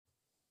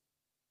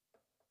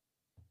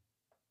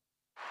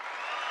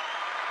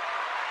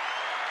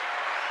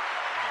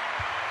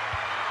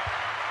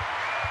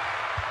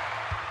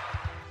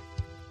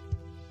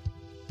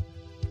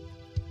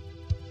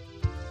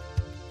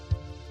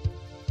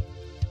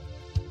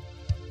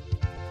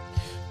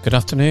Good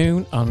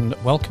afternoon and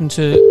welcome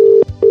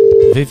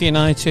to Viv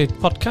United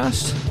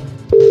podcast.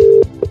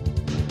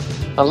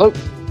 Hello.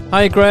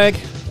 Hi, Greg.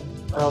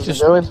 How's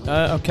it going?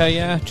 Okay,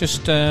 yeah.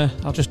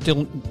 I'll just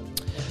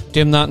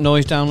dim that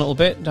noise down a little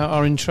bit,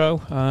 our intro,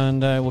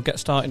 and we'll get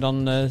started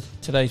on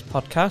today's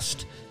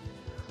podcast.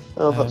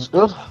 Oh, that's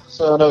good.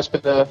 So I know it's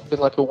been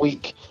like a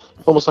week,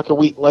 almost like a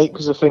week late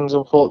because of things,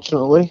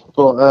 unfortunately.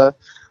 But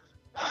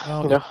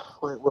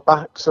we're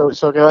back, so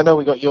it's okay. I know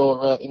we got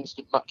your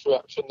instant match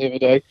reaction the other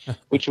day,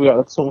 which we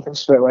got something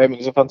straight away. I mean, it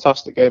was a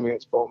fantastic game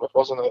against Bournemouth,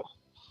 wasn't it?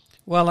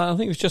 Well, I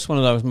think it was just one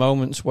of those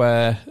moments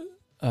where,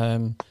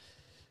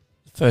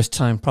 first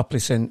time properly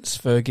since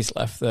Fergie's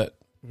left, that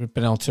we've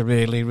been able to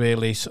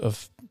really sort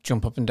of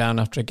jump up and down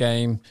after a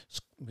game.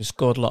 We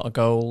scored a lot of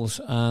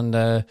goals, and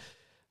I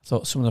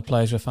thought some of the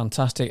players were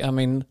fantastic. I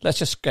mean, let's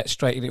just get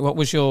straight in it. What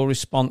was your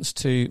response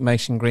to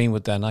Mason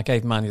Greenwood then? I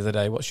gave mine the other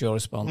day. What's your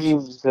response? He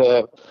was,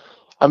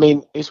 I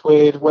mean, it's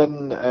weird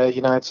when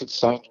United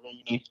signed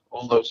Rooney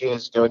all those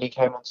years ago, and he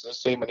came onto the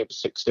team when he was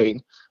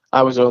 16.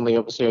 I was only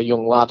obviously a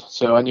young lad,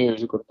 so I knew he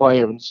was a good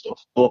player and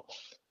stuff. But,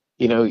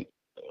 you know,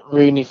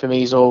 Rooney for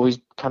me has always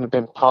kind of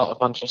been part of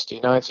Manchester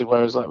United,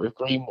 whereas like with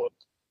Greenwood,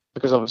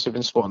 because obviously I've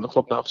been supporting the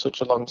club now for such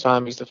a long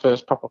time, he's the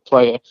first proper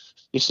player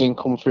you've seen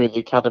come through the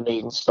academy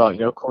and start,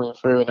 coming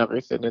through and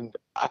everything. And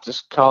I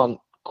just can't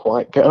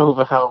quite get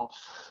over how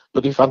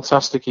bloody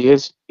fantastic he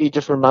is. He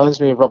just reminds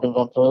me of Robin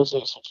van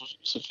Persie at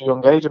such a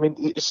young age. I mean,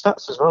 his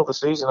stats as well this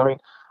season. I mean,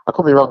 I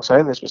could be wrong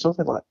saying this, but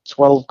something like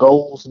 12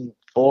 goals and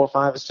 4 or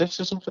 5 assists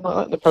or something like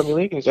that in the Premier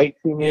League. He's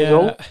 18 years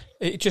old.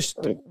 It just,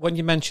 when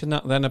you mentioned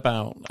that then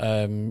about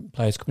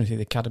players coming through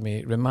the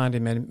academy, it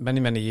reminded me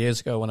many years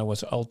ago when I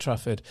was at Old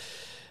Trafford,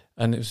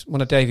 and it was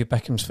one of David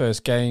Beckham's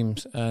first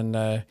games, and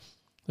there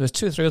was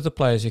 2 or 3 other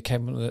players who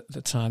came on at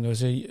the time. There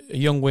was a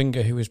young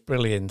winger who was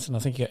brilliant, and I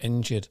think he got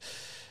injured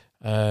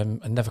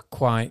and never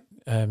quite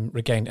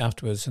regained it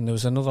afterwards. And there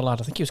was another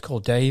lad, I think he was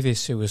called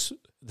Davies, who was, at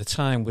the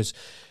time, was...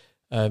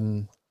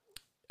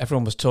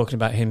 everyone was talking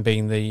about him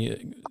being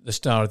the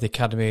star of the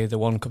academy, the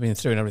one coming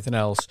through and everything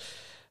else.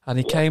 And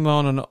he came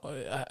on, and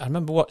I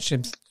remember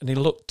watching him, and he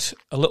looked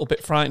a little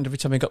bit frightened every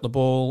time he got the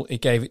ball. He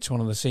gave it to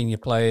one of the senior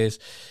players.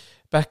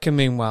 Beckham,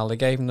 meanwhile, they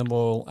gave him the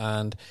ball,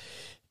 and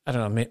I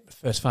don't know,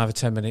 first 5 or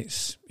 10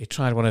 minutes, he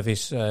tried one of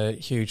his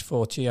huge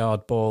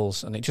 40-yard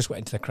balls, and it just went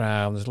into the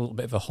crowd. There's a little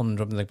bit of a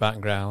humdrum in the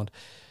background.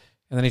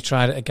 And then he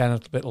tried it again a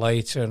little bit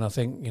later, and I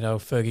think,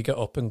 Fergie got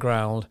up and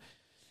growled.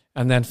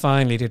 And then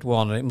finally did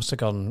one, and it must have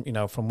gone,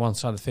 from one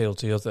side of the field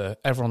to the other.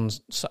 Everyone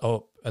sat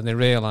up, and they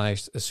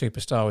realised a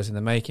superstar was in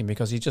the making,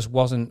 because he just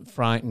wasn't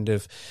frightened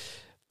of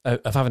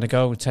having a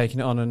go and taking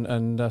it on.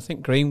 And I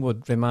think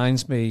Greenwood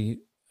reminds me,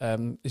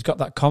 he's got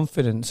that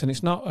confidence, and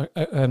it's not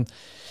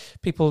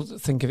people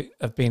think of it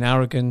of being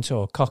arrogant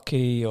or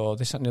cocky or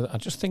this and the other. I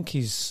just think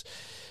he's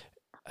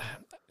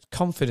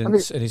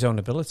confidence in his own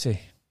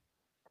ability.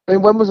 I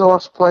mean, when was the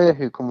last player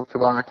who come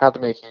through our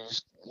academy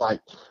who's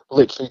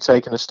literally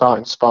taken a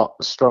starting spot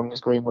as strong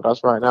as Greenwood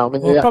has right now? I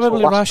mean,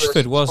 probably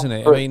Rashford, wasn't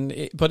it? I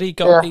mean, but he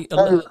got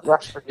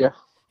Rashford, yeah.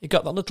 He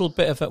got that little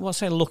bit of a, I won't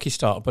say lucky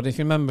start, but if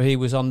you remember, he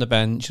was on the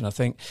bench, and I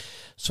think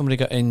somebody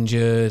got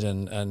injured,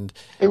 and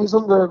it was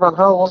under Van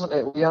Gaal, wasn't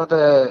it? We had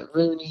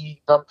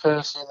Rooney, Van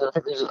Persie, and I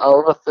think there was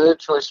our other third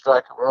choice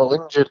striker were all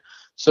injured.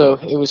 So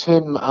it was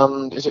him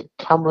and, is it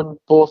Cameron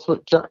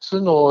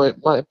Borthwick-Jackson, or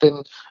it might have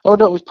been, oh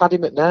no, it was Paddy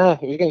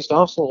McNair. It was against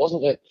Arsenal,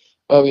 wasn't it?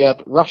 Where we had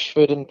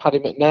Rashford and Paddy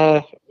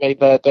McNair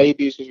made their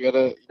debuts because we had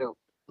a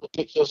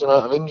ridiculous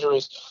amount of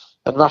injuries.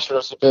 And Rashford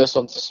obviously burst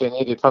onto the scene.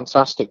 He did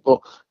fantastic.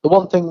 But the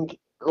one thing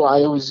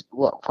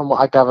from what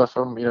I gather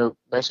from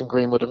Mason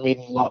Greenwood and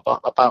reading a lot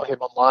about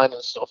him online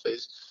and stuff,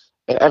 is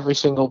at every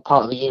single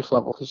part of the youth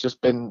level he's just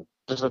been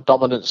a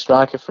dominant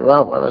striker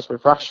throughout. Whereas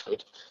with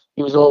Rashford,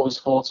 he was always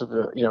thought of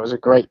as a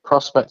great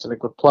prospect and a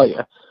good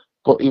player,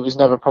 but he was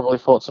never probably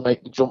thought to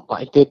make the jump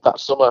like he did that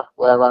summer.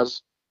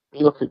 Whereas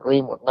you look at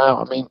Greenwood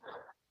now, I mean,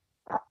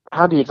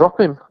 how do you drop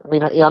him? I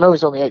mean, I know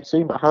he's only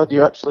 18, but how do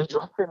you actually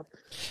drop him?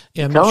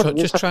 Yeah, I'm not sure.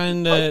 Just try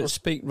and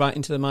speak right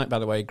into the mic, by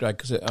the way, Greg,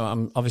 because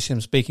I'm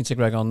speaking to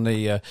Greg on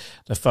the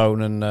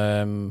phone,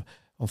 and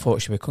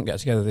unfortunately we couldn't get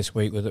together this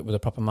week with the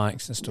proper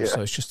mics and stuff,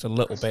 so it's just a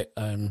little bit.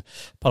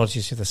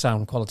 Apologies if the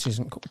sound quality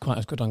isn't quite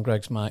as good on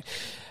Greg's mic.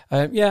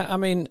 I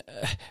mean,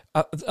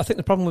 I think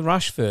the problem with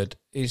Rashford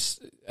is,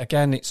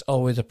 again, it's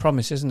always a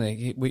promise, isn't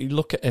it? We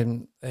look at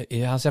him; he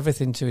has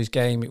everything to his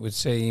game, it would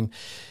seem,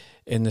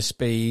 in the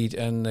speed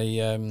and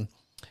the.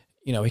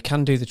 He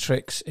can do the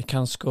tricks, he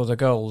can score the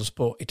goals,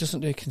 but he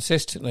doesn't do it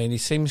consistently, and he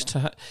seems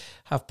to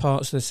have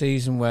parts of the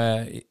season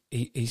where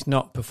he's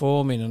not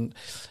performing.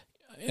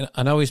 And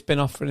I know he's been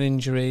off for an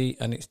injury,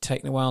 and it's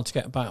taken a while to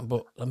get back,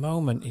 but at the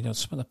moment,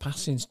 some of the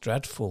passing's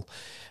dreadful,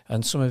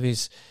 and some of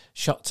his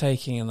shot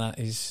taking and that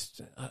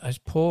is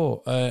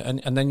poor.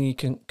 And then you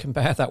can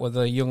compare that with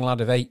a young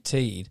lad of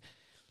 18.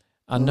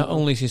 And not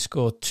only has he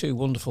scored 2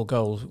 wonderful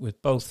goals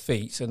with both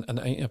feet, and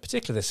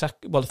particularly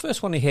the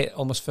first one he hit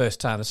almost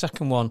first time. The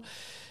second one,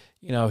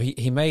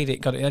 he made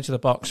it, got it at the edge of the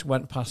box,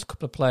 went past a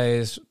couple of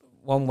players,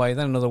 one way,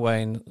 then another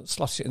way, and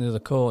slots it in the other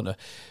corner.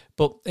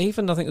 But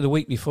even, I think, the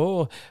week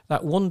before,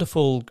 that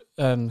wonderful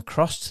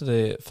cross to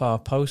the far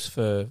post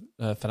for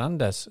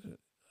Fernandes.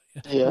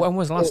 Yeah. When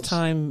was the last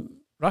time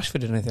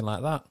Rashford did anything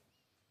like that?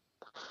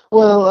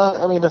 Well,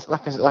 I mean,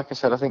 like I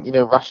said, I think,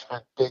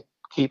 Rashford did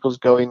keep us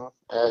going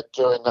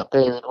during that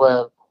period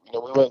where,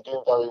 we weren't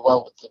doing very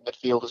well with the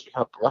midfielders we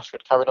had, but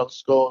Rashford carried on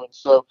scoring.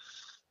 So,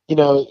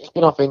 he's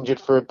been off injured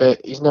for a bit.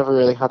 He's never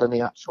really had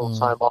any actual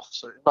time off,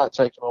 so it might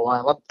take him a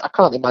while. I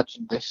can't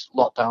imagine this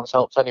lockdown's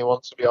helped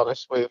anyone, to be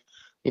honest, with,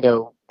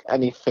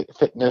 any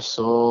fitness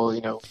or,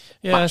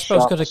 Yeah, I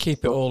suppose got to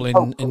keep it all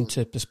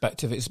into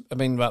perspective.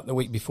 About the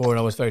week before,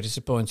 I was very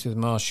disappointed with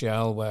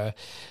Martial, where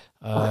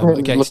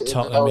against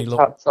Tottenham he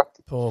looked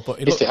poor. But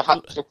he looked a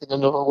hat-trick in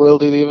another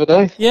worldie the other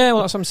day. Yeah,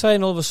 well, that's what I'm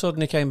saying. All of a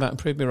sudden he came back and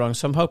proved me wrong.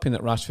 So I'm hoping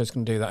that Rashford's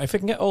going to do that. If we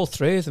can get all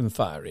three of them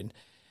firing,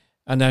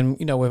 and then,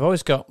 we've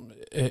always got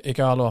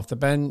Ighalo off the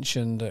bench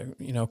and,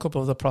 a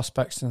couple of other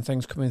prospects and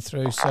things coming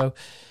through. So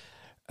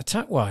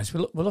attack-wise,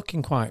 we're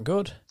looking quite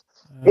good.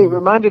 It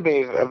reminded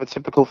me of a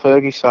typical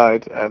Fergie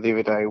side the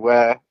other day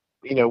where,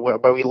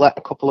 where we let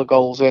a couple of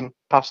goals in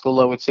past the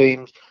lower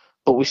teams,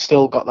 but we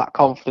still got that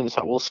confidence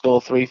that we'll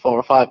score 3, 4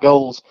 or 5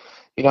 goals.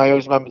 I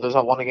always remember there was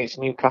that one against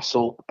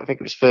Newcastle. I think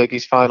it was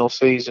Fergie's final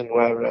season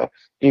where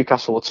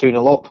Newcastle were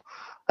 2-0 up.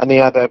 And he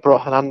had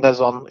brought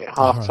Hernandez on at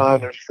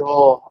half-time. I'm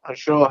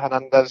sure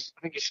Hernandez,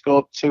 I think he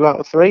scored 2 out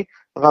of 3.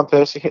 And Van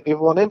Persie hit the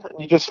other one in. And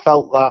you just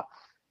felt that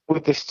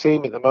with this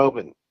team at the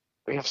moment,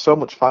 we have so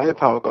much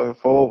firepower going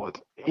forward.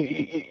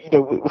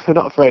 We're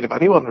not afraid of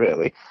anyone,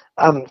 really.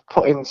 And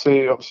put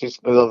into,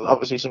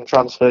 obviously some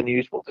transfer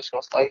news we'll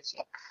discuss later.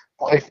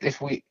 But if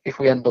we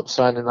end up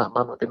signing that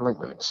man we've been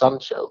linked with in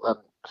Sancho, then...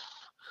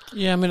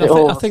 Yeah,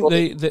 I think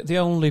the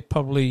only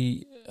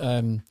probably...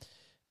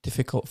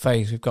 difficult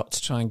phase we've got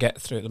to try and get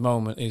through at the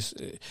moment is,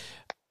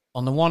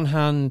 on the one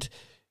hand,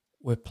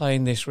 we're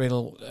playing this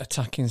real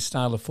attacking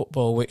style of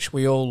football, which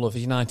we all love,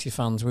 United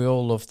fans. We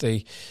all love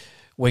the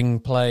wing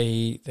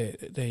play,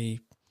 the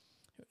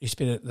used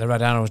to be the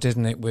Red Arrows,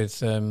 didn't it, with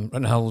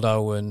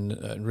Ronaldo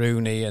and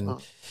Rooney and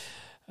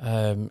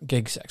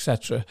Giggs,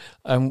 etc.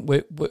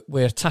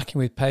 We're attacking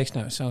with pace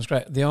now. It sounds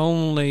great. The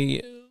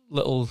only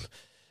little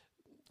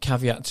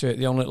caveat to it,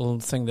 the only little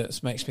thing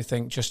that makes me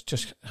think,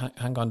 just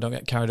hang on, don't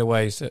get carried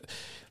away, is that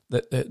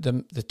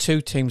the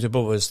two teams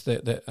above us,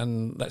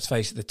 and let's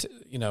face it,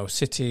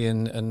 City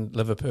and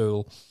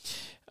Liverpool,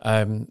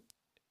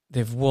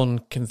 they've won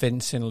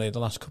convincingly the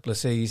last couple of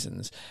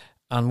seasons,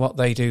 and what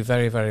they do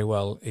very, very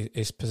well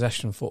is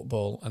possession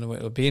football, and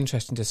it'll be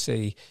interesting to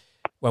see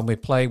when we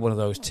play one of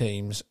those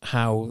teams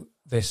how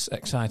this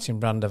exciting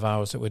brand of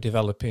ours that we're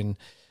developing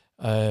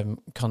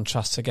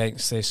contrasts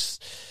against this,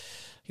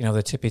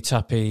 the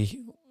tippy-tappy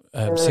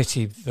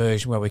City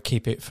version where we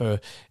keep it for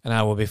an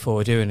hour before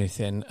we do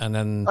anything, and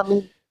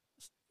then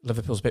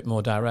Liverpool's a bit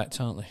more direct,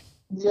 aren't they?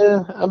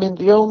 Yeah,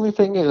 the only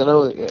thing is, I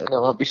know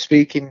I might be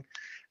speaking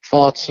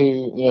far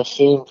too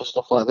soon for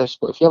stuff like this,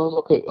 but if you have a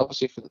look at,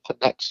 obviously, for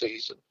next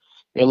season,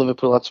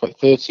 Liverpool had to wait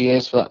 30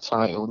 years for that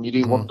title, and you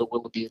do wonder,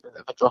 will there be a bit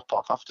of a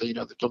drop-off after,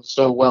 they've done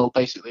so well,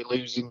 basically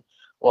losing,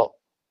 a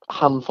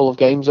handful of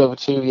games over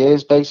 2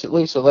 years,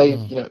 basically, so they,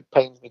 it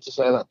pains me to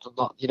say that,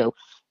 not,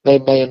 they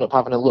may end up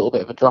having a little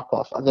bit of a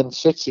drop-off. And then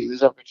City,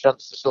 there's every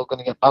chance they're still going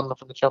to get banned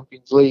from the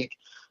Champions League.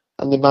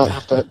 And they might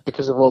have to,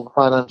 because of all the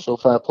financial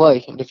fair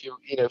play. And if you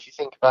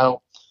think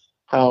about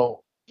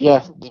how,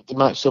 they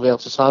might still be able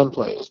to sign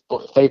players,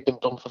 but if they've been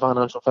done for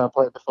financial fair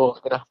play before,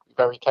 they're going to have to be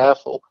very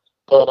careful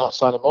going out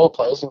signing more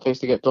players in case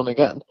they get done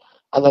again.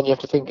 And then you have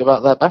to think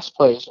about their best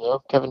players,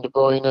 Kevin De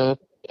Bruyne,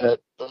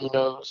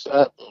 Bruno,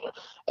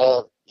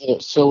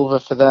 Silva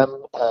for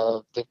them.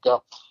 They've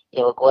got,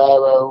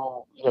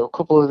 Aguero, a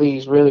couple of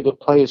these really good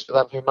players for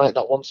them who might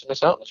not want to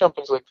miss out on the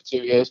Champions League for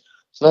 2 years.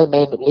 So they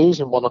may end up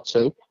losing 1 or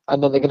 2,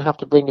 and then they're going to have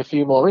to bring a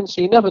few more in.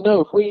 So you never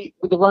know, if we,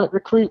 with the right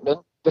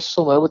recruitment this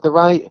summer, with the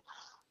right,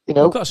 we've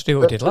got to do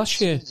what we did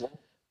last year.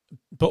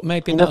 But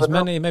maybe not as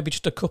many, maybe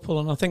just a couple.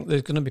 And I think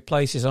there's going to be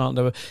places, aren't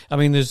there?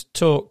 There's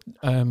talk,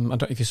 I don't know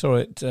if you saw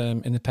it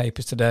in the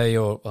papers today,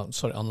 or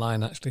saw it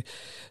online actually,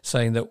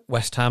 saying that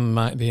West Ham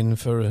might be in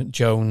for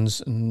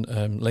Jones and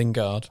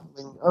Lingard.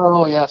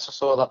 Oh, yes, I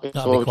saw that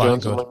before. That'd be quite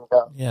Jones good. And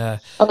Lingard. Yeah.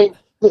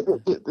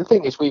 The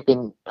thing is, we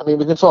can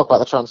talk about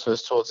the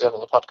transfers towards the end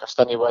of the podcast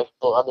anyway,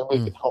 but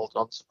we've been holding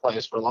on to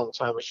players for a long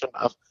time, we shouldn't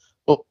have.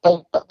 But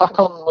back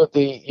on with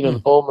the, the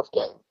Bournemouth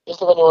game, is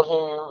there anyone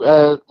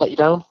who let you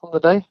down from the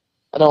day?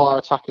 I know our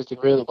attackers did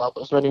really well,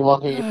 but is there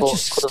anyone who you thought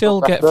just still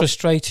get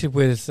frustrated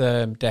with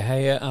De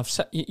Gea? I've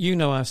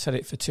said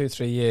it for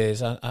 2-3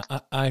 years.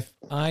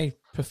 I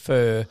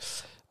prefer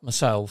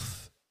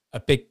myself a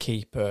big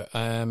keeper.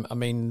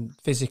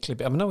 Physically,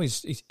 but I know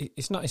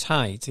it's not his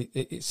height.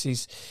 It's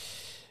his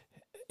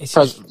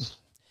presence.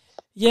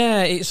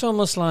 Yeah, it's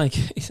almost like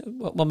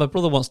my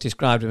brother once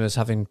described him as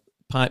having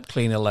pipe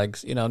cleaner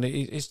legs. And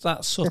it's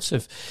that sort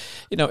of,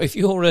 if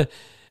you're a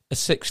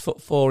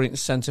 6'4"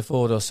 centre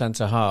forward or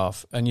centre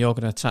half, and you're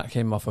going to attack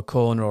him off a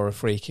corner or a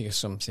free kick or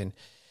something,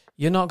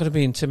 you're not going to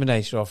be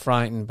intimidated or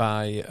frightened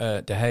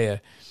by De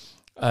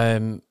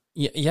Gea.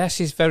 Yes,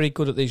 he's very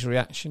good at these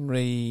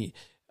reactionary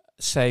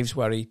saves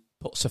where he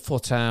puts a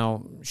foot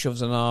out,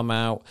 shoves an arm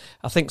out.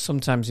 I think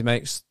sometimes he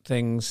makes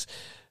things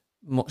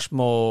much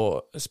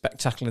more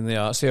spectacular in the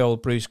art. It's the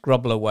old Bruce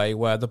Grobbler way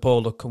where the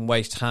ball would come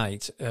waist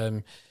height.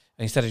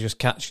 Instead of just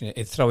catching it,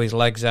 he'd throw his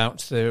legs out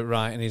to the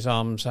right and his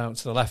arms out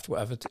to the left,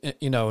 whatever,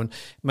 and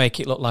make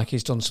it look like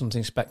he's done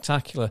something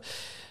spectacular.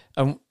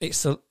 And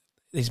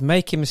he's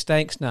making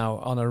mistakes now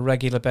on a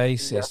regular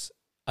basis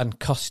and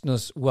costing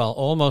us,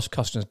 almost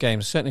costing us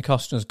games, certainly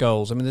costing us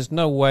goals. I mean, there's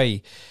no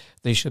way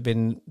they should have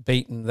been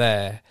beaten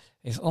there.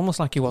 It's almost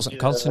like he wasn't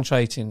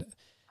concentrating.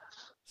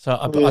 So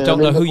I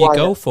don't know who you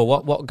go for.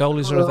 What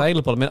goalies are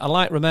available? I mean, I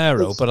like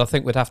Romero, but I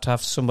think we'd have to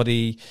have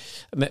somebody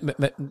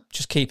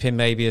just keep him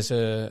maybe as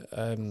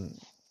the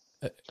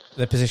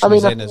position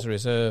he's in as a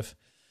reserve.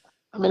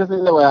 I mean, I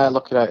think the way I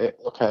look at it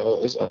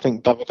is I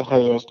think David De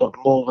Gea has got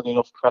more than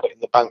enough credit in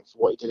the bank for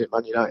what he did at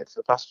Man United for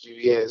the past few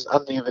years.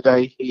 And the other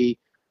day, he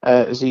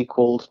has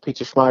equalled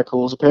Peter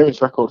Schmeichel's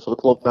appearance record for the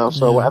club now.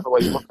 So whatever way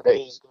you look at it,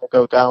 he's going to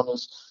go down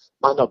as,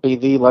 might not be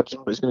the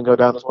legend, but he's going to go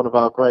down as one of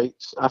our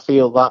greats. I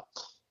feel that,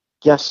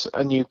 yes,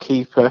 a new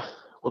keeper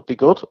would be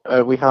good.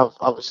 We have,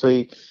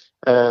 obviously,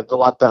 the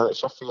lad down at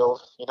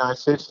Sheffield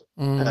United.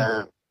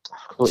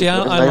 See, I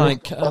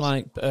like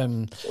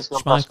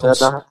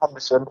Schmeichel's.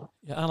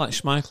 I like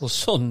Schmeichel's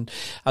son.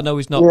 I know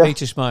he's not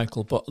Peter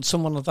Schmeichel, but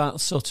someone of that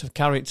sort of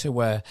character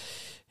where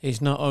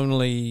he's not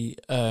only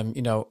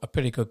a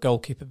pretty good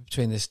goalkeeper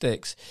between the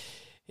sticks,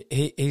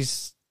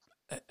 he's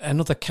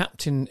another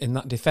captain in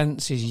that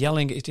defence. He's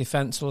yelling at his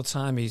defence all the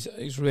time.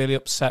 He's really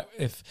upset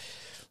if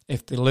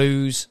they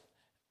lose.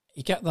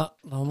 You get that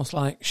almost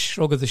like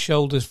shrug of the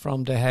shoulders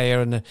from De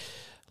Gea and a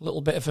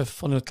little bit of a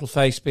funny little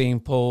face being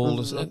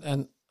pulled,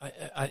 and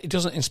it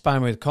doesn't inspire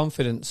me with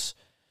confidence.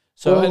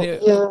 So,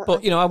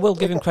 but I will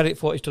give him credit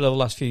for what he's done over the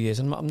last few years,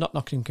 and I'm not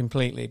knocking him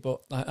completely. But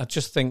I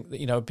just think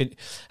that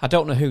I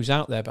don't know who's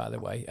out there, by the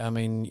way. I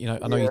mean,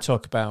 I know you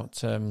talk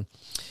about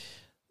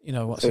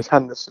what's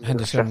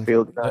Henderson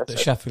Sheffield that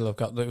Sheffield have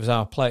got that was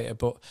our player,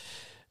 but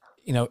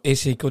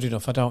is he good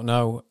enough? I don't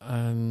know.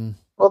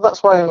 Well,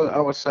 that's why I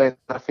was saying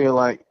I feel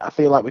like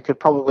we could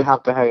probably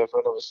have De Gea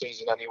for another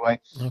season anyway,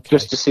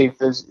 just to see if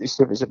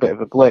it's a bit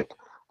of a blip.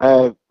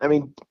 I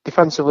mean,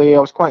 defensively, I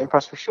was quite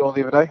impressed with Shaw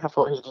the other day. I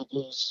thought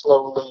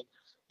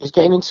he's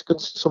getting into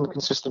some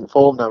consistent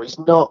form now. He's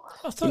not,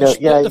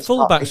 the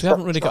fullbacks we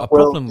haven't really got a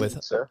problem with.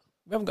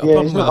 We haven't got a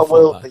problem he's with not a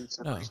world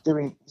beater. No. He's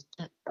doing.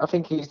 I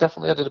think he's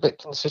definitely added a bit of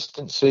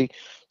consistency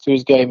to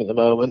his game at the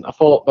moment. I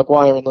thought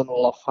Maguire and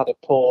Lindelof had a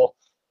poor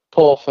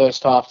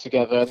first half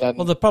together, and then.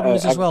 Well, the problem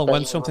is as well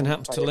when something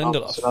happens to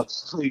Lindelof. An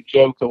absolute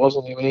joker,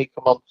 wasn't he? When he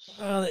come on.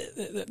 Well,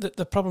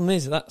 the problem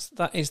is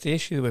that is the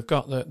issue we've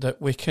got that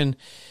we can.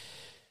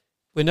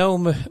 We know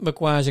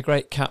Maguire's a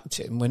great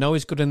captain. We know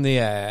he's good in the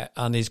air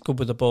and he's good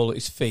with the ball at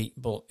his feet,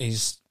 but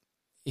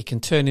he can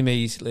turn him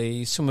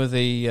easily. Some of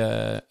the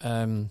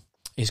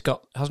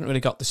hasn't really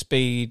got the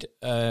speed.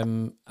 I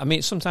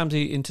mean, sometimes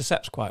he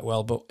intercepts quite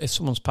well, but if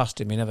someone's past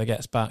him, he never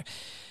gets back.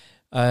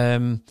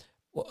 I'm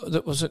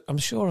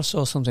sure I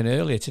saw something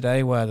earlier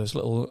today where there was a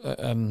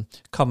little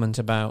comment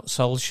about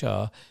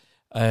Solskjaer,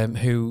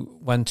 who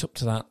went up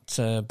to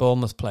that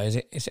Bournemouth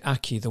player. Is it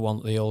Aki, the one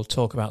that they all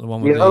talk about? The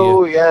one with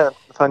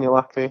Nathaniel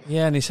Aki.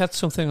 Yeah, and he said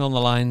something on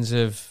the lines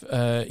of,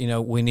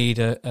 we need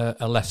a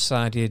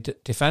left-sided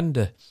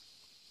defender.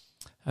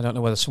 I don't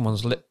know whether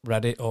someone's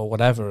read it or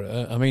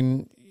whatever. I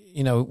mean,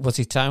 was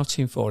he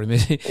touting for him?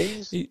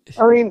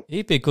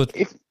 He'd be a good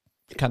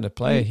kind of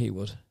player. He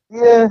would.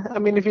 Yeah, I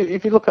mean, if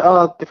you look at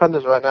our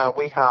defenders right now,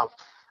 we have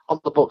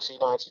on the books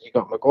United. You've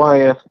got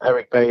Maguire,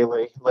 Eric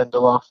Bailey,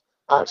 Lindelof,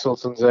 Axel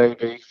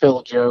Tuanzebe,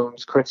 Phil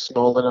Jones, Chris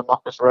Smalling, and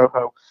Marcus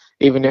Rojo.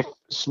 Even if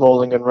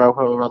Smalling and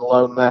Rojo are on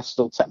loan, they're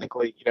still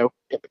technically,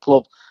 at the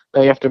club.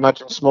 Now you have to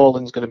imagine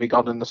Smalling's going to be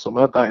gone in the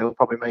summer. That'll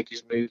probably make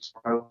his moves,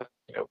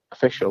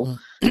 official.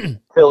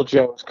 Phil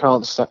Jones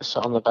can't sit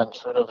on the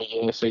bench for another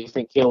year, so you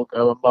think he'll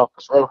go, and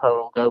Marcus Rojo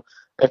will go.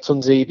 If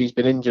Tuanzebe's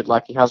been injured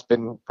like he has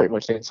been pretty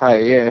much the entire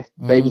year,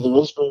 maybe there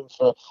is room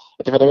for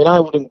a defender. I mean, I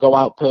wouldn't go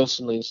out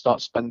personally and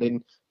start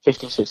spending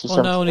 50, 60,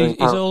 70 million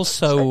pounds. He's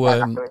also...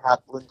 after he had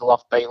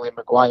Lindelof, Bailey and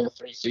Maguire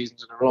 3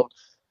 seasons in a run.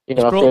 He's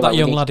brought that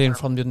young lad in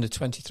from the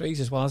under-23s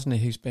as well, hasn't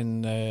he, who's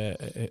been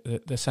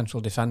the central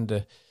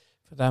defender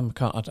for them.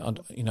 I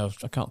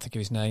can't think of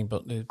his name,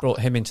 but they brought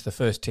him into the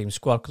first team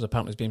squad because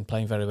apparently he's been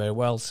playing very, very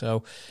well.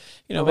 So,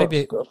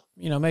 maybe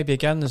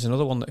again there's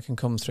another one that can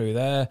come through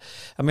there.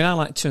 I mean, I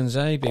like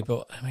Tuanzebe,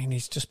 but I mean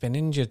he's just been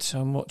injured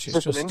so much.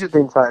 He's been injured the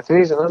entire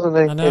season, hasn't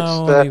he? I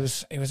know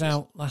he was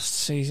out last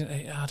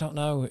season. I don't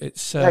know.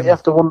 It's you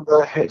have to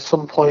wonder at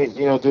some point.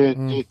 Do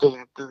they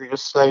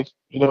just say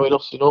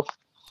enough's enough?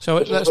 So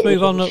let's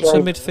move on up to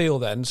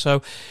midfield then.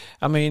 So,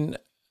 I mean,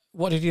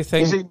 what did you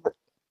think?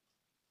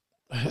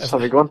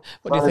 Sorry, go on.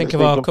 What do you think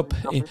of our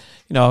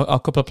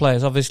couple of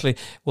players? Obviously,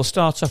 we'll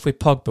start off with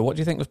Pogba. What do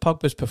you think of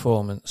Pogba's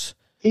performance?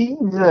 He's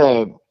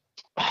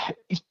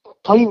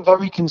playing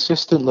very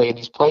consistently and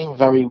he's playing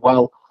very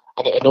well.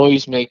 and it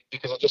annoys me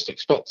because I just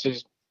expect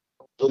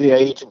the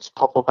agents to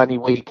pop up any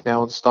week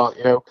now and start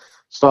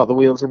the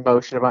wheels in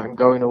motion about him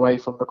going away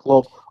from the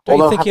club. Don't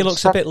you think he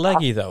looks a bit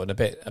leggy though, and a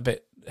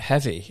bit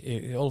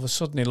heavy? All of a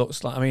sudden, he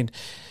looks like. I mean,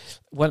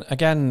 when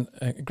again,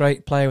 a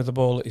great player with the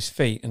ball at his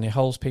feet, and he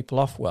holds people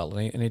off well,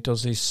 and he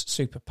does these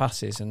super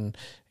passes, and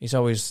he's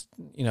always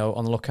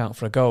on the lookout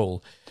for a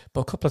goal.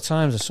 But a couple of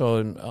times I saw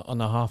him on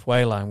the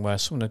halfway line where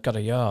someone had got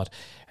a yard,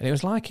 and it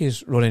was like he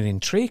was running in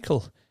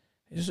treacle.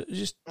 It's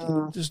just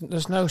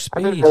there's no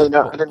speed. I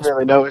didn't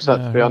really notice that,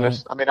 to be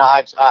honest. I mean,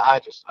 I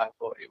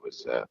thought it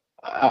was.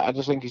 I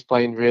just think he's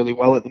playing really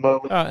well at the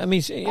moment. I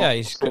mean,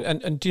 he's good.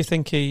 And do you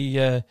think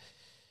he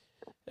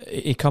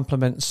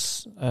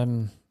complements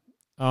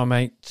our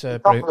mate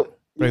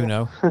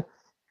Bruno?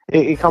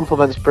 He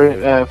complements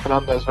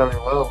Fernandes very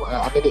well.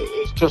 I mean,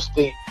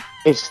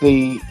 it's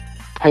the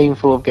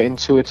painful of getting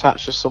too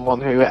attached to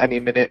someone who at any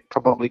minute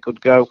probably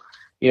could go.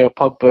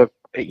 Pogba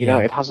at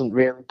United hasn't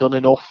really done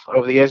enough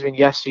over the years. I mean,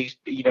 yes, he's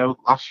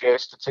last year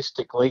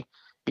statistically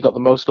he got the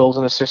most goals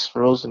and assists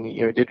for us, and he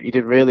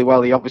did really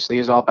well. He obviously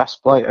is our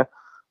best player,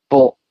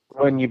 but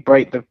when you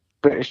break the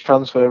British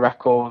transfer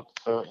record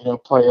for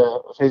player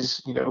of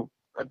his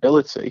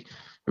ability,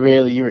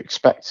 really you're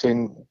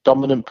expecting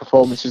dominant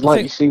performances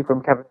like you see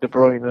from Kevin De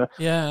Bruyne.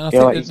 Yeah, and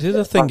I think the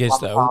other thing is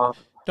though,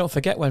 don't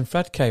forget when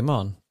Fred came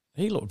on,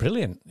 he looked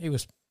brilliant. He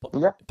was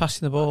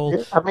passing the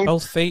ball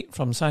both feet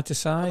from side to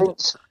side.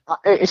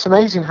 It's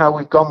amazing how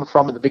we've gone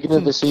from at the beginning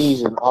of the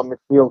season, our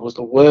midfield was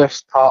the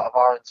worst part of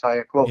our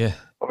entire club. Yeah.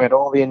 We had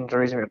all the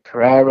injuries. We had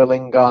Pereira,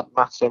 Lingard,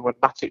 Mata. When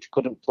Matic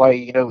couldn't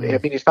play, I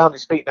mean, he's found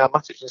his feet now.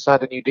 Matic has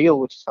signed a new deal,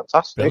 which is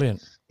fantastic.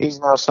 Brilliant. He's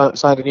now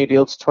signed a new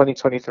deal to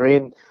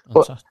 2023.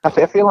 But I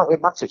feel like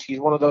with Matic, he's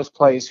one of those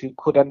players who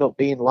could end up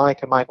being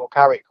like a Michael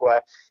Carrick,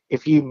 where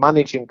if you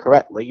manage him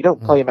correctly, you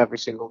don't play him every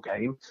single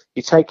game.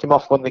 You take him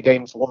off when the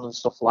game's won and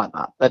stuff like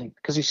that. Then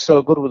because he's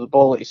so good with the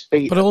ball at his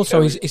feet. But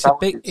also, he's a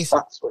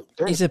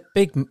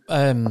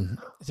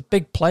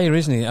big player,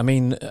 isn't he? I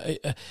mean,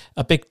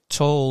 a big,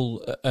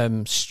 tall,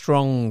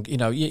 strong.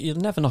 You'll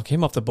never knock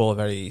him off the ball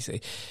very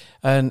easy.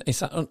 And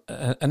it's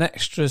an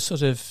extra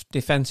sort of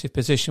defensive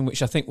position,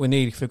 which I think we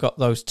need if we've got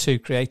those two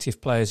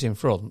creative players in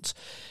front.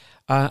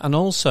 And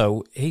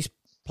also, he's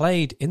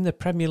played in the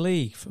Premier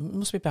League for it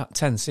must be about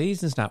 10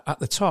 seasons now at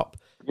the top.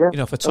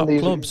 Yeah, for top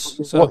clubs.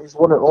 He's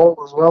won it all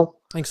as well.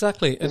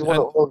 Exactly. He's won it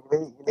all.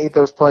 You need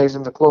those players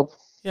in the club.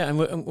 Yeah,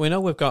 and we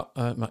know we've got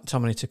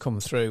McTominay to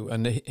come through,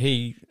 and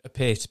he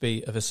appears to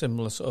be of a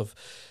similar sort of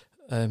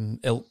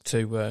ilk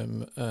to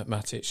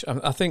Matic.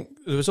 I think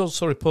there was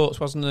also reports,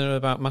 wasn't there,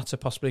 about Mata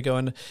possibly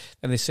going,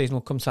 and this season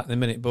will come to that in a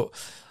minute, but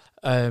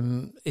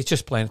he's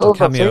just playing a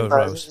cameo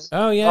roles.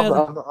 Oh, yeah.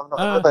 I'm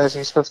not where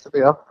he's supposed to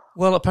be off.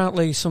 Well,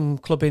 apparently some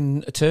club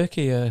in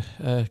Turkey are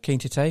keen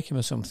to take him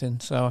or something,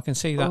 so I can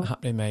see that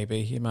happening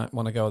maybe. He might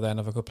want to go there and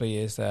have a couple of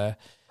years there.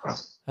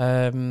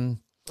 I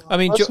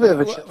mean,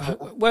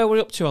 where we're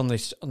up to on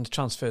the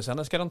transfers, and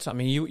let's get on to that. I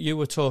mean, you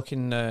were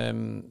talking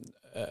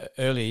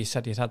earlier. You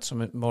said you'd had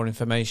some more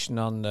information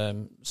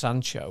on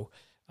Sancho.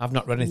 I've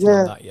not read anything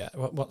on that yet.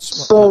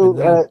 What's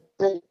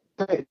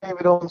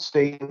David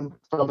Ornstein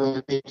from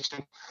the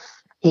BBC.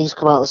 He's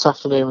come out this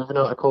afternoon with an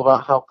article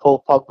about how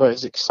Paul Pogba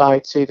is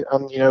excited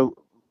and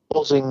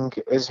buzzing,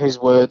 is his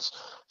words,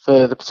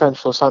 for the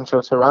potential of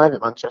Sancho to arrive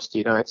at Manchester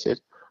United.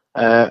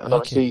 And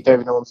obviously,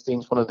 David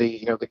Ornstein's one of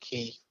the the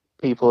key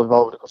people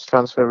involved with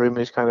transfer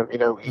rumours. Kind of he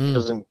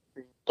doesn't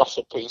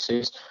gossip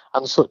pieces,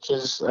 and such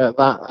as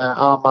that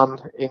our man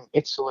in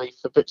Italy,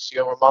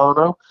 Fabrizio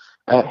Romano,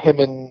 him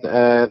and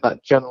that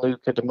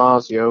Gianluca Di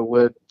Marzio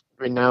were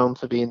renowned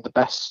for being the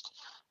best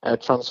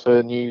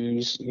transfer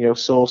news,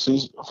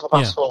 sources for the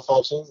past 4 or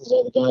 5 seasons.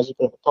 They're the guys who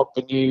broke the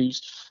Pogba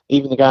news,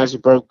 even the guys who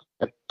broke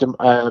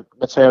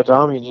Matteo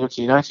Darmian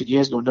to United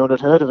years ago. No one had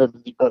heard of him,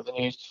 and he broke the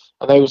news.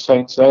 And they were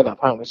saying today that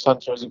apparently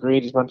Sancho has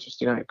agreed his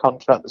Manchester United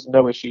contract. There's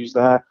no issues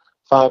there.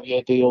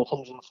 5-year deal,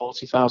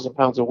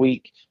 £140,000 a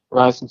week,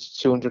 rising to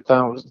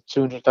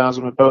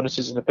 200,000 with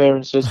bonuses and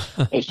appearances.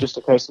 It's just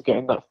a case of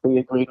getting that fee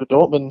agreed with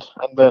Dortmund,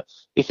 and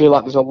you feel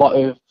like there's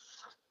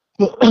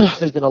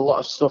been a lot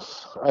of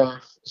stuff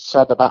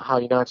said about how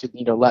United,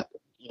 let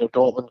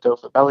Dortmund go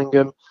for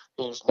Bellingham,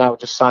 who's now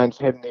just signed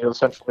for him, the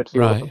central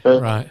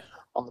midfielder, right,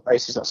 on the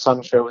basis that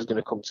Sancho was going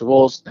to come to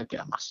us and get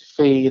a massive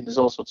fee. And there's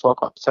also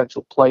talk about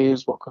potential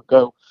players, what could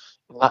go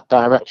in that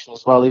direction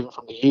as well, even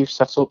from the youth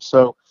setup.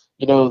 So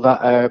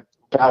that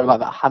guy like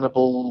that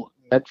Hannibal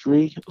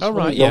Medri.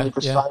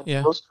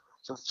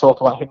 So talk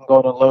about him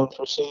going on loan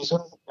for a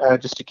season,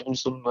 just to give him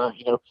some,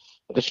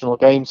 additional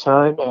game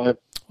time.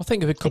 I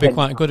think it could be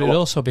quite good. It'd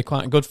also be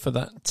quite good for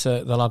that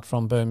the lad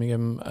from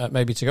Birmingham,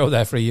 maybe to go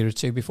there for a year or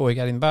two before we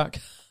get him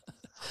back.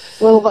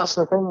 Well, that's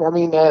the thing.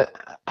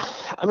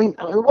 I mean,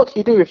 what do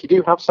you do if you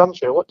do have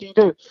Sancho? What do you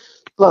do?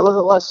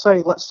 Let's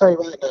say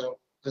right now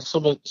the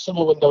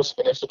summer window's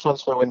finished, the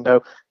transfer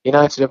window.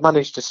 United have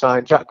managed to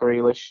sign Jack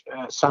Grealish,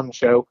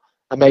 Sancho,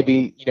 and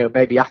maybe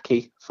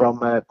Aki from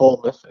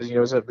Bournemouth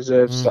as a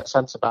reserve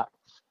centre back.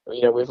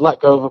 We've let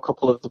go of a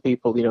couple of the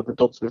people, the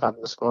duds we've had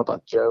in the squad,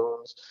 like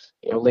Jones,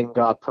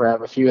 Lingard,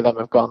 Pereira, a few of them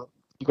have gone.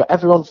 You've got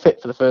everyone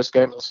fit for the first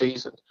game of the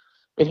season.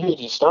 I mean, who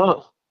do you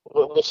start?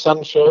 With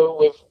Sancho,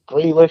 with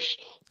Grealish,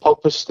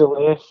 Pogba's still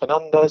here,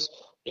 Fernandes.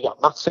 You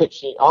got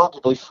Matic.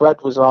 Arguably, Fred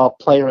was our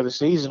player of the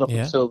season up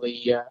until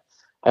the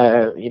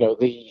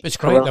It's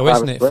great though,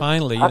 isn't it?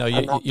 Finally,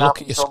 you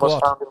look at your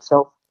squad.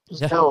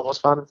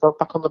 Almost found himself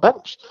back on the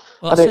bench.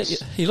 Well,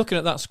 you're looking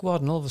at that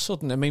squad, and all of a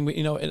sudden, I mean,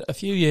 in a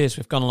few years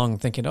we've gone along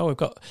thinking, we've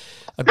got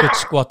a good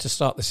squad to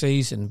start the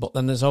season, but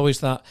then there's always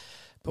that.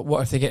 But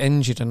what if they get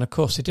injured? And of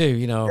course they do.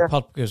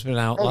 Pogba's been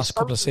out last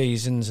couple of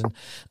seasons,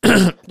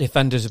 and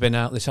defenders have been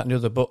out, this, that, and the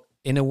other. But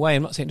in a way,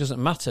 I'm not saying it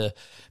doesn't matter,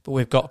 but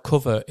we've got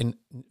cover in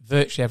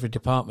virtually every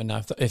department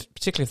now,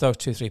 particularly if those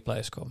 2-3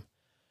 players come.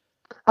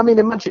 I mean,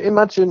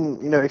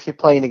 imagine, if you're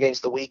playing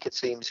against the weaker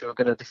teams who are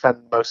going to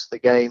defend most of the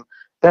game,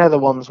 they're the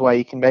ones where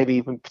you can maybe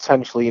even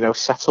potentially,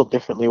 set up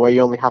differently, where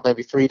you only have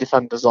maybe 3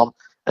 defenders on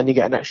and you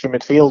get an extra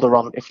midfielder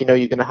on if you're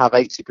going to have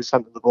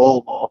 80% of the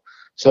ball more.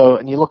 So,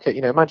 and you look at,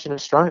 imagine a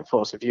strike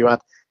force if you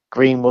had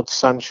Greenwood,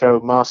 Sancho,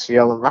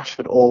 Martial and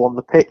Rashford all on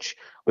the pitch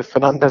with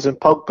Fernandes and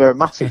Pogba and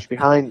Matic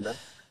behind them.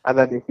 And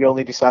then if you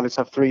only decided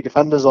to have 3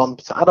 defenders on,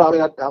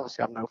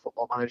 obviously I'm no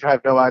football manager, I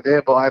have no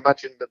idea, but I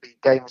imagine there'd be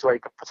games where you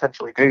could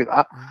potentially do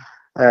that.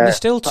 There's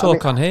still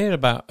talk on here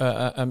about,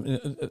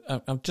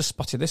 I've just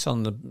spotted this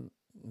on the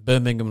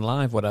Birmingham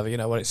Live, whatever,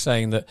 where it's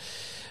saying that,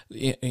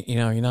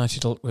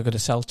 United we're going to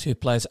sell 2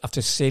 players after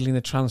sealing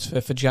the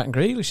transfer for Jack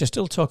Grealish. There's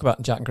still talk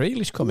about Jack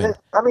Grealish coming. Yeah,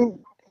 I mean,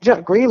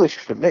 Jack Grealish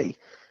for me,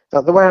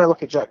 the way I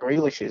look at Jack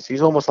Grealish is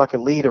he's almost like a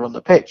leader on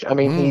the pitch. I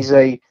mean,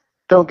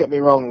 don't get me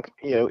wrong,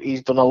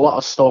 he's done a lot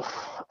of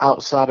stuff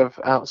outside of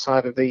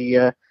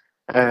the.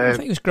 I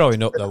think he was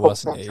growing up though,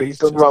 wasn't he? He's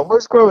done wrong. Well,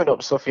 it's growing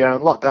up stuff,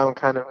 and lockdown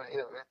kind of,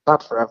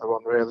 bad for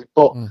everyone really.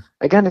 But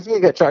again, if you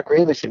get Jack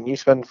Grealish and you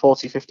spend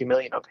 40-50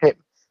 million on him,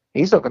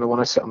 he's not going to want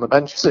to sit on the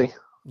bench, is he?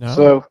 No.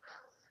 So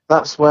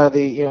that's where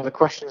the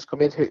questions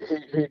come in.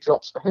 Who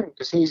drops for him?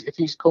 Because if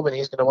he's coming,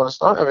 he's going to want to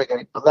start every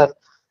game. But then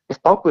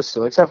if Pogba's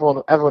still,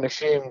 everyone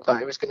assumed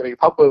that it was going to be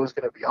Pogba was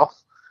going to be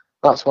off.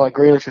 That's why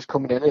Grealish was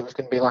coming in. It was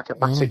going to be like a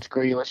Matic,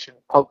 Grealish,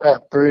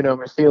 and Bruno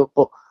midfield.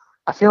 But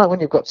I feel like when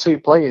you've got 2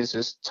 players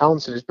as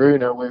talented as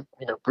Bruno, with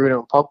Bruno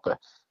and Pogba, you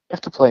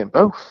have to play them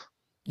both.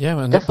 Yeah,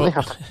 man. Definitely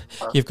have to.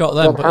 You've got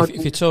them. But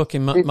if you're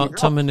talking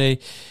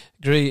McTominay,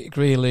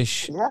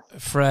 Grealish,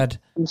 Fred.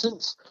 And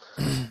since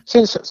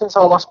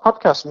our last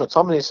podcast,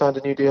 McTominay signed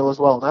a new deal as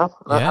well now,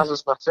 as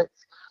has Matic.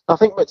 I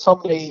think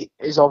McTominay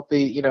is of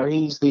the,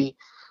 he's the.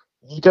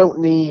 You don't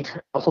need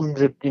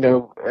 100,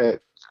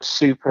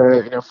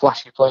 super,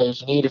 flashy players.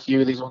 You need a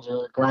few of these ones who are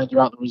going to grind you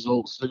out the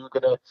results, who are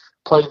going to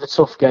play the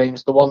tough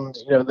games, the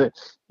ones, we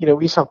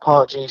used to have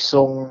Park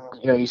Ji-sung,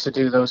 used to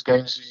do those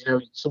games,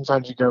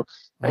 sometimes you go,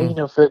 hey,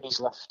 Fergie's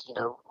left,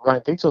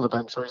 Ryan Giggs on the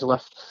bench, or he's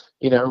left,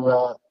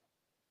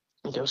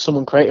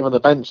 someone creative on the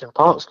bench and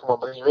Park's come on,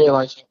 but then you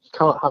realise you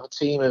can't have a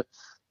team of,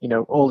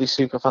 all these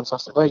super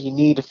fantastic players. You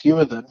need a few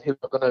of them who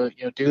are going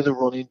to, do the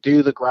running,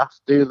 do the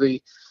graft, do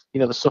the,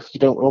 the stuff you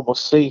don't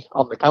almost see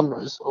on the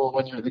cameras or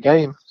when you're at the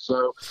game.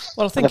 So,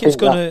 well, I think it's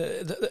going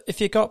to,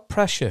 if you got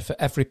pressure for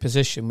every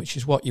position, which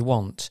is what you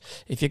want,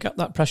 if you got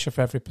that pressure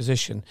for every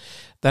position,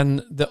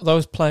 then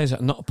those players that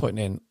are not putting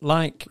in,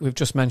 like we've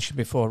just mentioned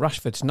before,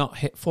 Rashford's not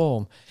hit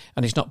form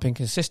and he's not been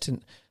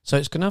consistent. So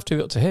it's going to have to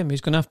be up to him.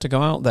 He's going to have to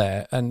go out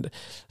there and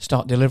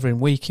start delivering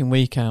week in,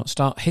 week out,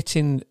 start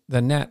hitting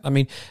the net. I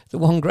mean, the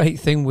one great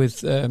thing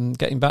with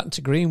getting back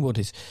to Greenwood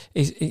is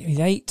he's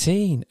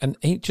 18 and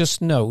he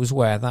just knows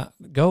where that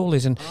goal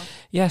is. And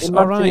yes, imagine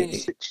all right. In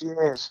 6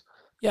 years.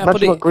 Yeah,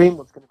 imagine what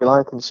Greenwood's going to be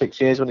like in 6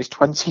 years when he's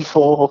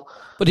 24.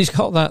 But he's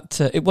got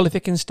that. Well, if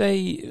he can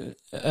stay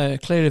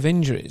clear of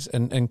injuries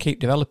and keep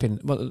developing,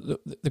 well,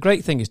 the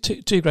great thing is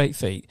two great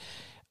feet.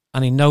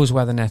 And he knows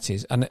where the net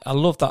is. And I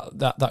love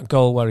that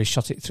goal where he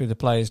shot it through the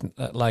player's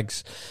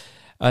legs.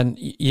 And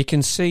you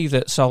can see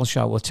that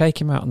Solskjaer will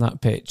take him out on that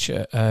pitch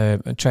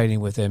training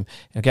with him.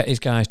 He'll get his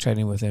guys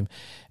training with him.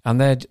 And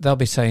they'll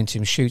be saying to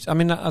him, shoot. I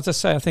mean, as I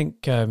say, I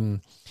think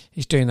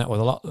he's doing that with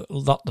a lot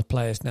of the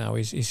players now.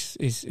 We're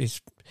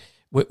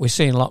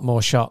seeing a lot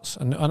more shots.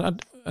 And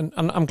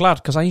I'm glad,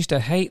 because I used to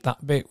hate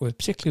that bit,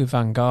 particularly with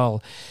Van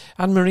Gaal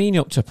and Mourinho,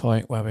 up to a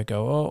point where we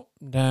go up,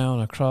 down,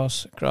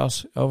 across,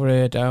 over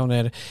here, down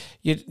there.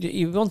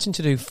 You're wanting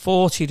to do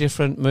 40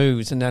 different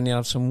moves, and then you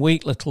have some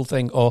weak little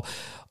thing, or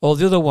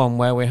the other one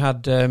where we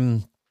had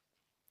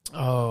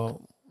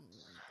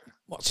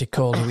what's he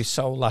called? Who we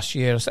sold last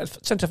year?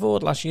 Centre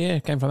forward last year,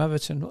 came from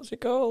Everton. What's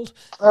it called?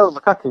 Oh,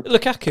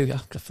 Lukaku.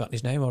 I've forgotten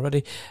his name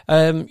already.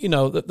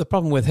 The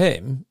problem with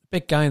him,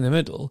 big guy in the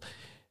middle.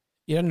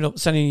 You ended up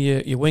sending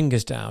your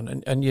wingers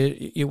down, and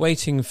you're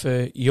waiting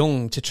for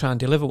Young to try and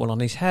deliver one on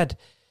his head.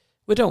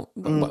 We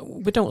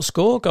don't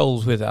score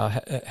goals with our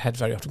head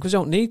very often because we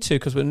don't need to,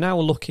 because we're now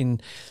looking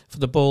for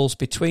the balls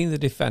between the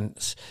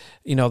defence.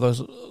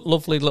 Those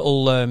lovely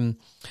little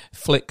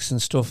flicks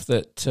and stuff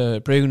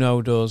that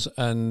Bruno does,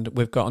 and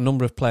we've got a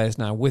number of players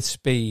now with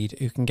speed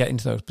who can get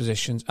into those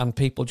positions, and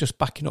people just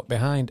backing up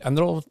behind, and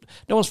no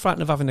one's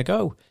frightened of having a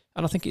go.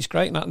 And I think it's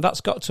great, and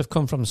that's got to have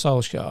come from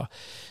Solskjaer.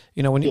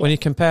 You know, when you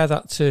compare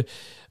that to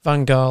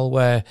Van Gaal,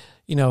 where,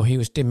 you know, he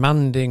was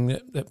demanding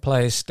that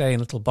players stay in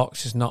little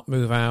boxes, not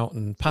move out,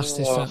 and pass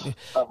this. It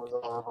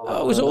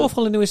was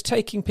awful, and he was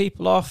taking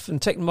people off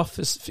and taking them off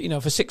for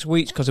 6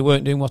 weeks because they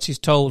weren't doing what he's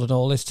told, and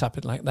all this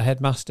happened, like the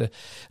headmaster.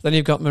 Then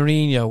you've got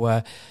Mourinho,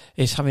 where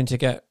he's having to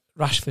get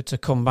Rashford to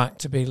come back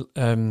to be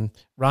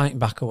right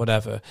back or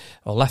whatever,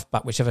 or left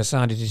back, whichever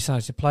side he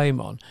decides to play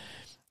him on.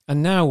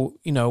 And now,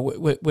 you know,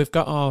 we've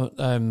got our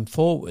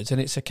forwards,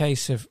 and it's a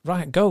case of,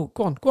 right, go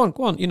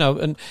on, you know,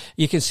 and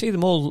you can see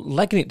them all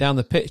legging it down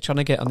the pitch, trying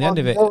to get on the end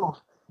of it.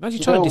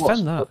 Imagine trying to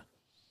defend that.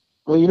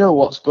 Well, you know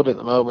what's good at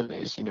the moment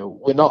is, you know,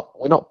 we're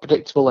not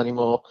predictable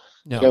anymore.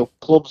 No. You know,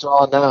 clubs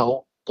are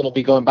now going to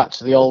be going back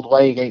to the old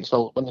way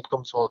when they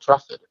come to Old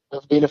Trafford.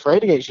 They've been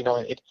afraid against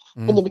United.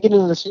 In the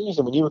beginning of the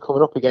season, when you were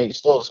coming up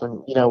against us,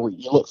 and, you know,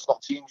 you look for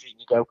that team sheet and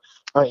you go,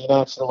 right,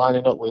 United are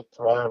lining up with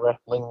Pereira,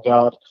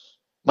 Lingard,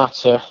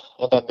 Mata,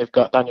 and then they've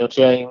got Daniel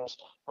James,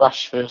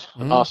 Rashford,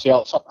 and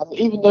Martial. And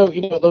even though,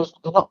 you know,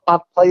 they're not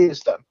bad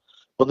players, them,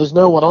 but there's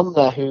no one on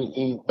there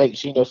who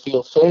makes you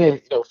feel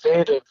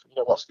feared of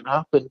what's going to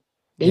happen.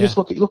 You just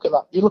look at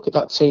that. You look at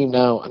that team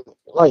now, and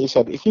like you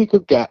said, if you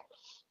could get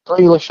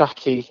Grealish,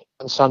 Ake,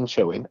 and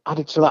Sancho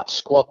added to that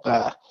squad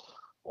there,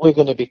 we're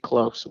going to be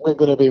close. We're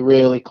going to be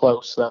really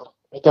close. Then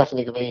we're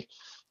definitely going to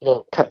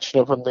be,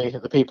 catching up on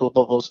the people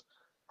above us.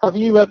 Have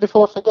you?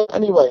 Before I forget,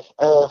 anyway.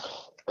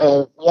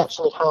 We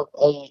actually have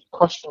a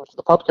question for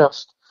the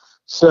podcast.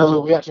 So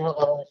we actually have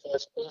our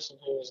first person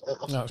who's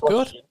that's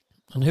good.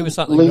 And who was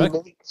that? Lee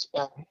Meeks,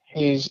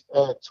 his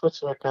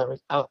Twitter account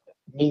is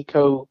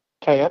 @NicoKM.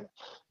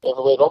 Bit of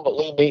a weird one, but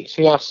Lee Meeks,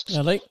 he asks,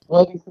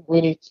 where do you think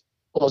we need...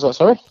 What was that,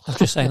 sorry? I was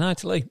just saying hi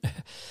to Lee.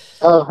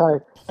 Oh,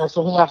 hi.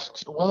 So he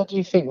asks, where do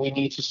you think we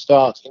need to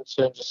start in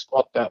terms of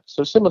squad depth?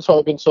 So similar to what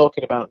we've been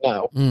talking about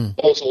now,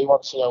 basically he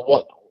wants to know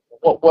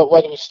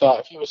where do we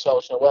start? If you were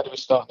Solskjaer, where do we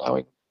start now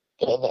in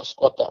getting that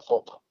squad depth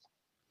up?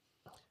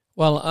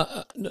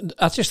 Well,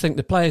 I just think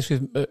the players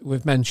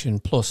we've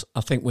mentioned, plus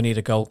I think we need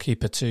a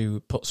goalkeeper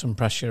to put some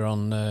pressure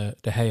on De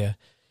Gea.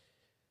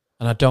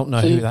 And I don't know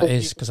who that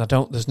is, because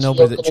there's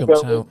nobody that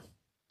jumps out.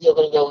 You're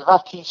going to go with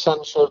Ake,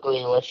 Sancho,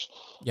 Grealish,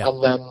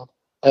 and then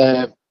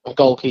a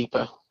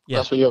goalkeeper. Yeah.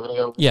 That's what you're going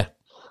to go with. Yeah.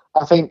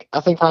 I think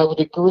I would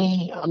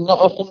agree. I'm not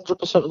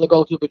 100% on the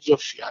goalkeeper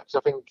just yet,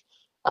 because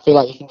I feel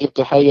like you can give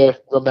De Gea,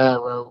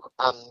 Romero,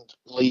 and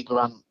Lee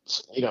Grant,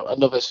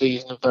 another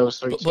season of those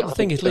three. But the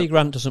thing is, Lee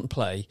Grant doesn't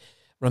play.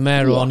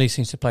 Romero only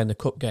seems to play in the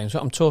cup games.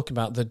 What I'm talking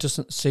about, there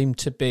doesn't seem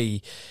to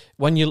be,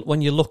 when you're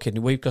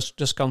looking, we've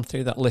just gone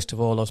through that list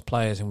of all those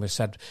players, and we've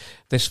said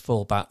this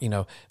fullback,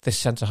 this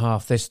centre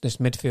half, this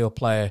midfield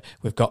player,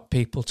 we've got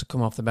people to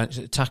come off the bench,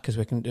 attackers,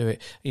 we can do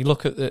it. You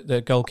look at the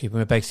goalkeeper,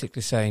 we're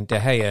basically saying De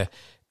Gea,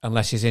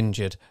 unless he's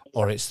injured,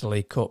 or it's the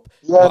League Cup.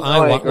 Yeah,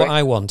 what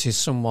I want is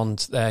someone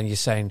there, and you're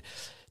saying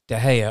De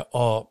Gea,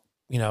 or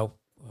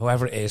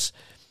whoever it is.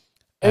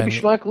 Maybe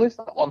Schmeichel is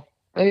that one.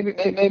 Maybe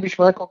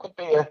Schmeichel could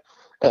be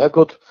a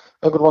good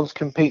one to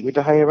compete with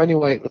De Gea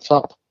anyway at the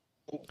top.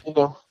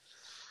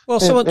 Well,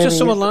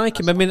 someone like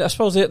him. I mean, I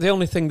suppose the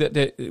only thing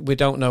that we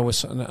don't know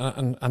is,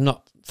 and I'm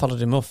not followed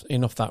him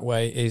enough that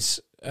way,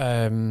 is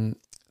the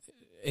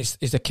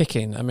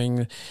kicking. I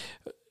mean,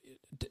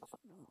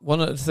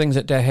 one of the things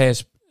that De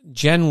Gea's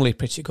generally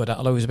pretty good at,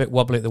 although he was a bit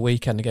wobbly at the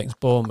weekend against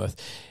Bournemouth,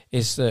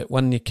 is that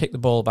when you kick the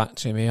ball back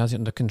to him, he has it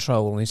under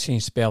control, and he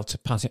seems to be able to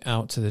pass it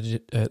out to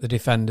the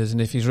defenders.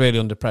 And if he's really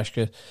under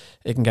pressure,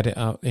 he can get it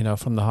out,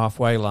 from the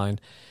halfway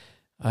line.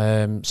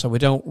 So we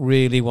don't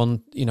really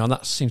want, and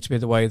that seems to be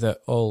the way that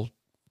all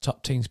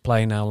top teams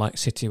play now, like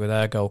City with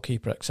their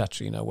goalkeeper,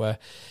 etc. Where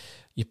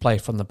you play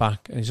from the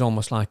back, and he's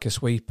almost like a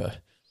sweeper.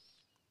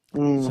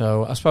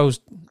 So I suppose.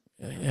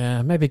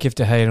 Yeah, maybe give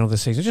De Gea another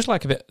season, just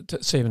like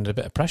see him under a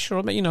bit of pressure,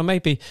 or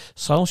maybe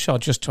Solskjaer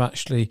just to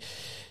actually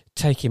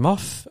take him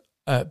off,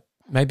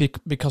 maybe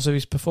because of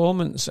his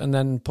performance, and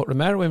then put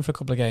Romero in for a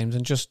couple of games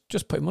and just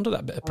put him under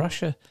that bit of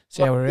pressure,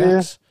 see how he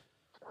reacts.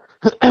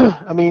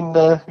 I mean,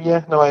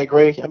 I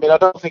agree. I mean, I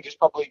don't think it's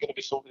probably going to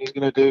be something he's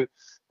going to do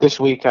this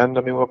weekend.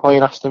 I mean, we're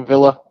playing Aston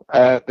Villa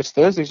this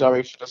Thursday,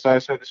 sorry, should I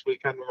say this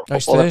weekend.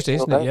 It's Thursday,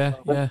 isn't it?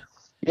 Yeah.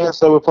 Yeah,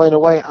 so we're playing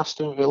away at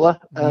Aston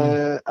Villa.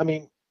 I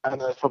mean, and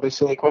it's probably a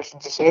silly question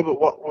to say, but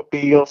what would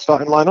be your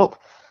starting lineup?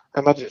 I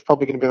imagine it's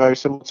probably going to be very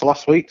similar to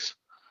last week's.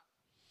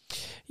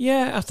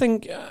 Yeah, I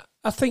think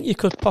you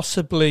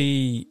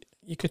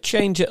could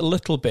change it a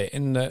little bit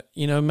in that,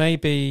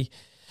 maybe,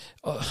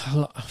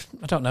 I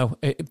don't know.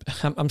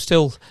 I'm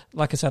still,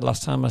 like I said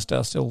last time, I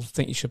still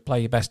think you should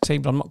play your best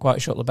team, but I'm not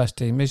quite sure what the best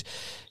team is.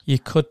 You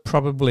could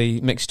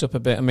probably mix it up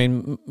a bit. I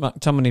mean,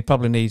 McTominay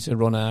probably needs a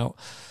run out.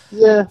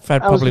 Yeah,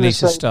 Fred probably needs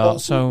to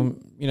start. So,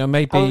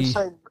 maybe.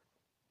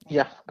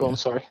 Yeah, go on,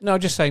 sorry. No,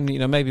 just saying,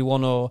 maybe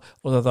one or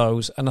other of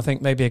those, and I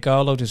think maybe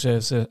Ighalo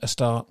deserves a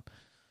start.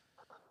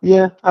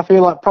 Yeah, I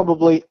feel like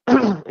probably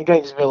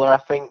against Villa, I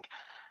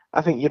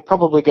think you'd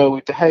probably go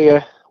with De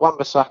Gea,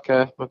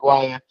 Wan-Bissaka,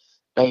 Maguire,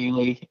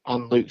 Bailey,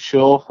 and Luke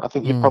Shaw. I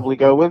think you'd probably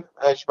go with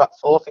as your back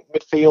four. I think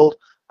midfield,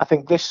 I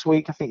think this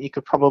week, I think you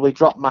could probably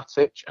drop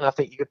Matic, and I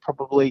think you could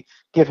probably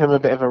give him a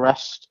bit of a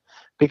rest,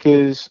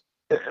 because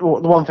the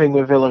one thing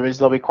with Villa is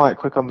they'll be quite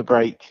quick on the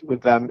break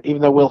with them.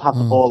 Even though we'll have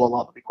the ball a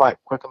lot, they'll be quite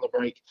quick on the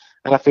break.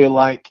 And I feel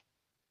like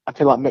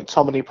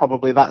McTominay,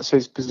 probably that's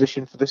his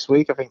position for this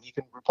week. I think you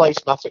can replace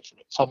Matic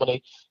with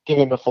McTominay, give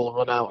him a full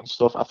run out and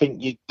stuff. I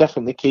think you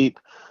definitely keep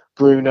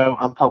Bruno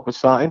and Pogba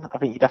starting. I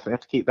think you definitely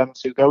have to keep them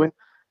two going.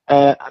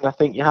 And I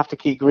think you have to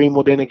keep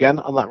Greenwood in again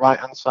on that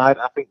right-hand side.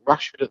 I think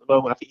Rashford at the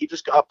moment, I think you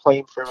just got to play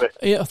him through it.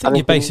 Yeah, I think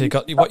you basically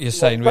got what you're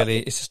saying really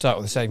is to start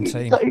with the same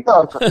team. You've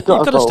got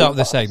to start with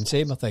the same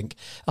team, I think.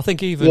 I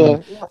think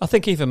even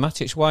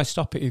Matic, why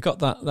stop it? You've got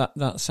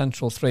that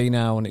central three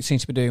now, and it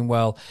seems to be doing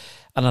well.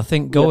 And I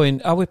think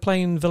are we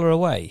playing Villa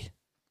away?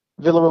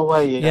 Villa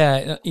away, yeah.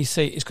 Yeah, you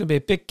see, it's going to be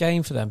a big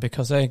game for them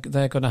because they're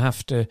going to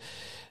have to...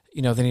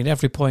 they need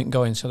every point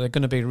going, so they're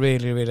going to be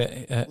really, really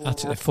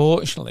at it.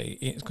 Fortunately,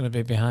 it's going to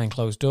be behind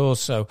closed doors.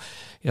 So,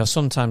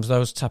 sometimes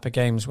those type of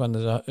games when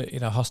there's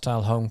a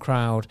hostile home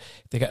crowd,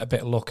 if they get a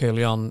bit of luck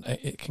early on,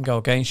 it can go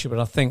against you. But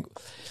I think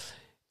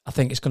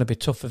it's going to be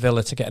tough for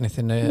Villa to get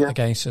anything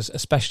against us,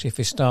 especially if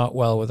we start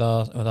well with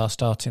our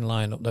starting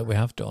lineup that we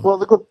have done. Well,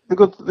 the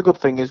good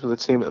thing is with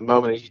the team at the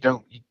moment is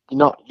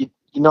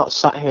you're not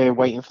sat here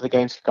waiting for the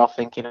game to kick off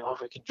thinking,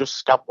 if we can just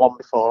scab one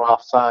before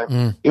half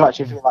time. You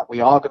actually feel like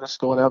we are going to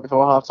score now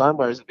before half time,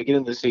 whereas at the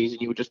beginning of the season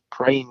you were just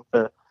praying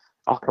for,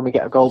 can we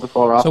get a goal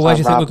before half time? So where do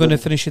you think we're going to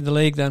finish in the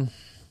league then?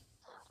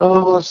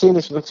 Oh, well, I've seen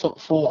this in the top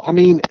four. I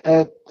mean,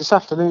 this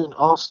afternoon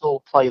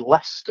Arsenal play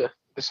Leicester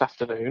this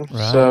afternoon.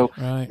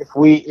 Right.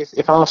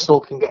 If Arsenal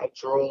can get a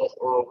draw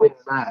or a win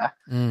there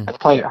and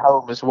play at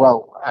home as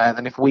well,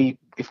 then if we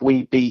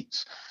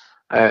beat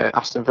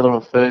Aston Villa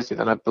on Thursday,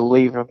 then I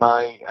believe if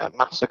my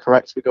maths are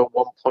correct, we go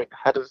 1 point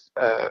ahead of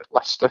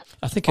Leicester.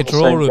 I think a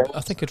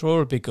draw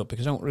would be good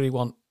because I don't really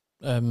want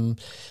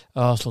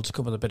Arsenal to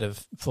come with a bit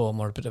of form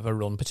or a bit of a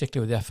run,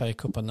 particularly with the FA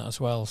Cup and that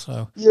as well.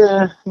 So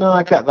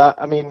I get that.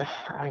 I think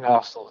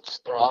Arsenal,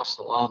 they're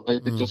Arsenal, aren't they?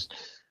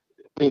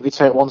 They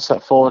take one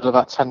step forward,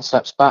 about 10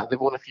 steps back. They've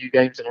won a few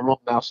games in a run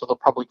now, so they'll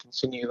probably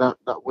continue that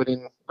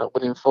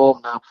winning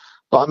form now.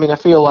 But I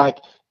feel like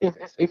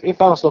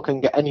if Arsenal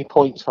can get any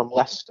points from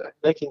Leicester,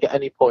 they can get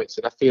any points,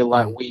 and I feel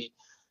like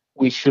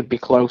we should be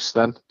close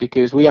then,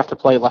 because we have to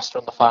play Leicester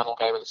in the final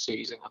game of the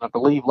season, and I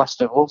believe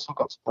Leicester have also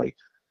got to play,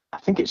 I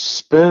think it's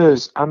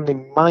Spurs, and they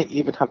might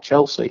even have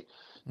Chelsea.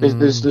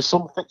 There's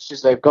some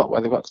fixtures they've got where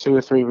they've got 2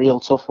 or 3 real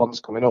tough ones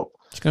coming up.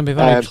 It's going to be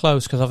very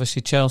close because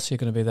obviously Chelsea are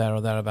going to be there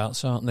or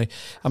thereabouts, aren't they?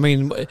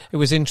 It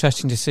was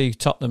interesting to see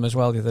Tottenham as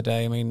well the other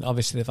day.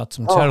 Obviously they've had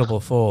some terrible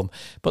form,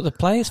 but the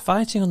players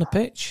fighting on the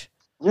pitch.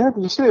 Yeah,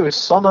 but you see it was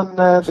Son and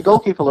the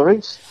goalkeeper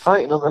Lloris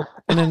fighting on the...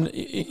 And then,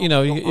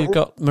 you've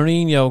got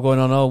Mourinho going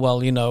on,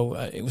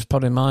 it was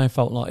probably my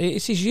fault. Not.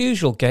 It's his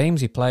usual games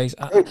he plays.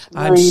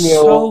 I'm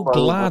so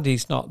glad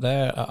he's not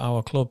there at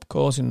our club,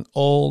 causing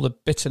all the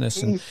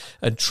bitterness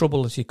and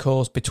trouble that he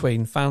caused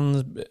between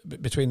fans,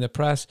 between the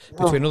press,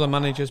 between other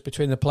managers,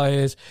 between the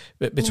players,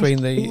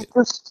 between the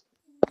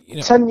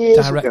 10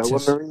 years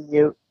directors.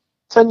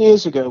 10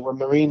 years ago when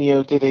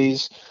Mourinho did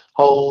his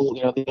whole,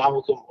 the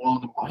arrogant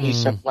one and what he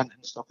said went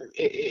and stuff,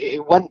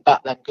 it went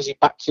back then because he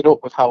backed it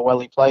up with how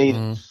well he played.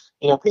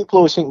 People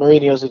always think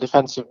Mourinho's a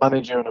defensive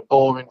manager and a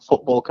boring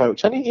football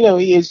coach, and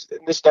he is,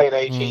 in this day and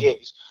age, he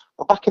is.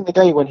 But back in the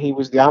day when he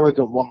was the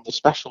arrogant one, the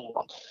special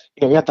one,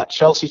 he had that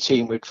Chelsea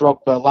team with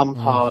Drogba,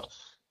 Lampard,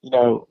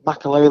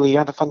 Makelele. He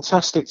had a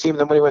fantastic team.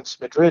 Then when he went to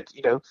Madrid,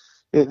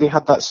 they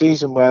had that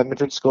season where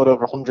Madrid scored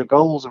over 100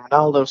 goals and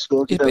Ronaldo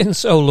scored. He's been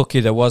so lucky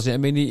there,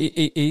 wasn't it?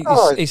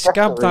 He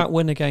scabbed that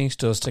win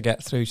against us to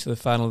get through to the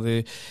final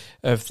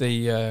of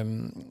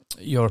the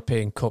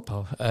European Cup.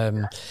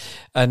 And,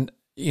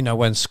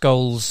 when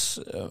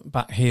Scholes'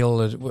 back heel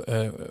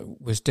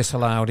was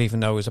disallowed,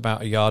 even though it was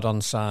about a yard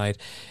onside,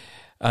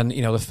 and,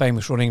 the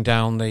famous running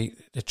down the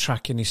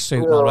track in his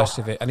suit and all the rest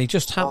of it. And he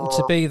just happened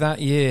to be that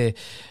year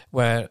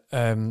where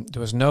there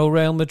was no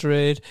Real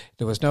Madrid,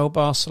 there was no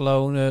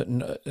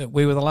Barcelona.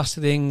 We were the last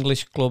of the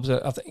English clubs.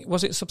 I think,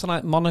 was it something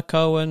like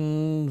Monaco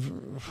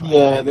and...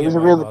 Yeah, there was a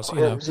really...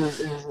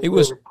 It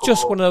was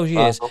just one of those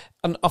years.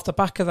 And off the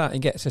back of that, he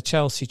gets a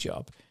Chelsea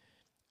job.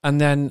 And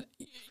then,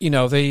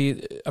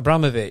 the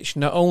Abramovich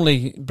not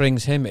only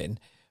brings him in,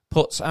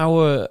 puts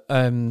our...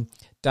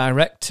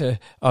 director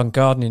on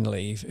gardening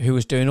leave, who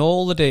was doing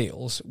all the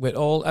deals with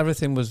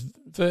everything was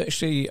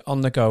virtually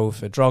on the go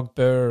for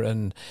Drogba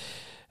and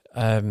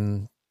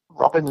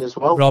Robin as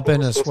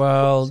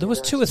well. There was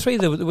 2 or 3.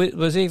 There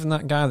was even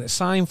that guy that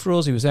signed for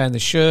us. He was there in the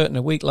shirt, and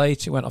a week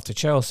later he went off to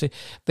Chelsea.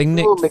 They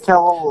nicked.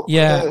 Mikel,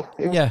 yeah.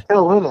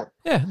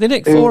 They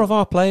nicked 4 of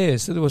our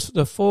players. There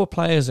were 4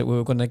 players that we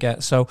were going to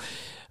get. So,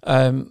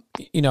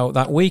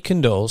 that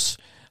weakened us.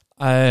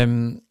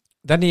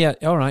 Then he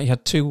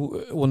had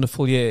 2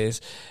 wonderful years.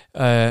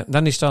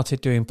 Then he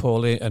started doing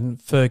poorly, and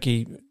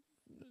Fergie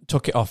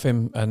took it off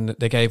him, and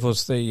they gave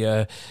us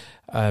the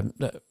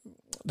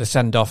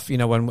send off.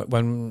 When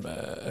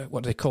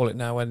what do they call it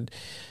now? When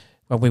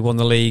when we won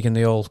the league and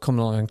they all come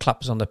along and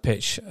clap us on the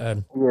pitch.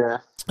 And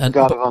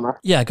Guard of Honour.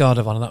 Yeah, Guard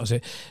of Honour, that was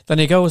it. Then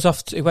he goes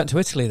off, he went to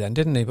Italy then,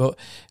 didn't he? But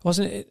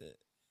wasn't it,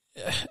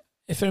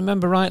 if I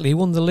remember rightly, he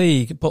won the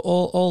league, but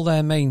all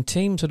their main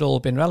teams had all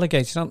been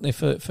relegated, hadn't they,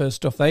 for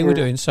stuff they were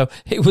doing. So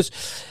it was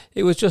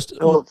just...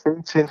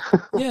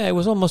 yeah, it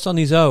was almost on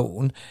his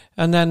own.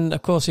 And then,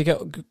 of course,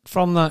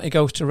 from that, he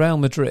goes to Real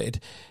Madrid.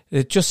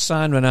 They just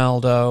signed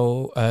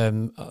Ronaldo.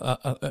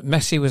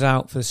 Messi was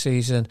out for the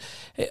season.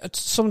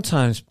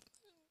 Sometimes...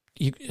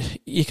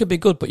 You could be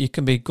good, but you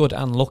can be good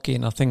and lucky.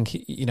 And I think,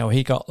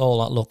 he got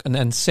all that luck. And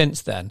then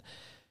since then,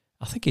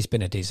 I think he's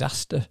been a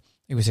disaster.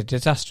 He was a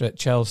disaster at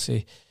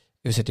Chelsea.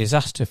 It was a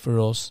disaster for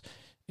us.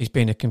 He's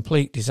been a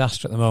complete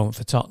disaster at the moment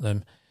for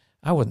Tottenham.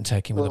 I wouldn't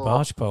take him with a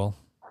barge pole.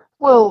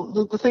 Well,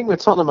 the thing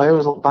with Tottenham, I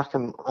always look back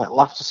and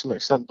laugh to some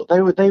extent, but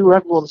they were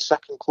everyone's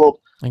second club.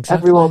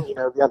 Exactly. Everyone,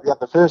 they had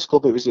the first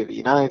club, it was either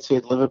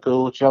United,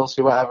 Liverpool,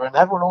 Chelsea, whatever, and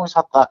everyone always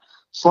had that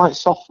slight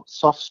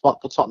soft spot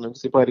for Tottenham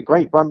because they played a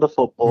great brand of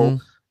football.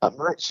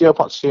 Mauricio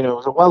Pochettino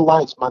was a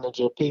well-liked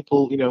manager.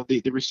 People,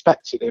 they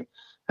respected him.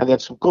 And they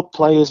had some good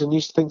players, and you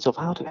used to think of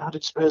how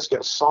did Spurs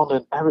get Son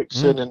and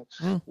Eriksen and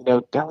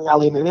Dele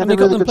Alli, and they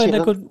got them playing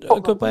a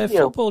good way of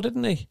football,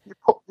 didn't he? You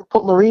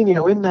put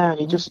Mourinho in there, and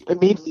he just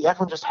immediately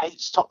everyone just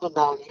hates Tottenham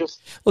now.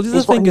 Well, the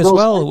other thing as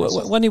well,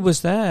 when he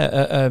was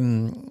there,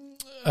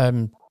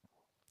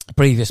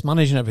 previous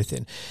manager and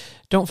everything,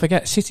 don't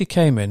forget City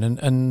came in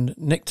and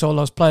nicked all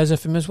those players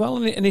off him as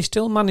well, and he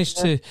still managed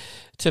to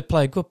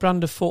play a good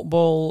brand of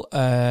football.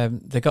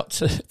 They got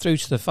through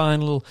to the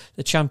final,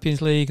 the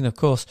Champions League, and of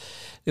course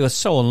they were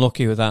so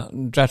unlucky with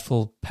that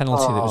dreadful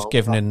penalty that was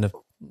given in the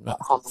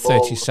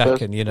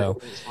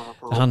 32nd,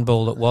 the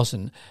handball that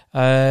wasn't.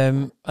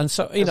 And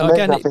so,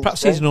 again,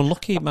 perhaps he's an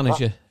unlucky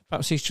manager.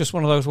 Perhaps he's just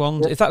one of those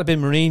ones. If that had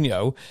been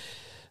Mourinho,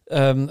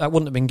 that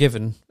wouldn't have been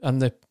given,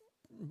 and the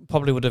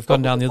probably would have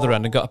gone down the other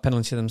end and got a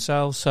penalty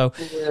themselves. So,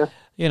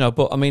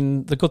 but I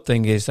mean, the good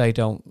thing is they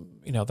don't,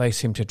 they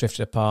seem to have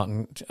drifted apart.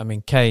 And I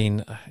mean,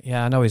 Kane,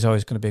 I know he's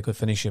always going to be a good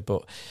finisher,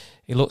 but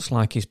he looks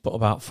like he's put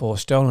about 4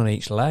 stone on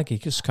each leg. He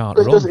just can't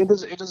run. He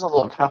doesn't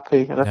look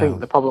happy. And I think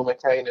the problem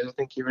with Kane is I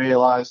think he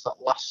realised that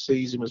last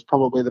season was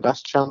probably the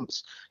best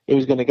chance he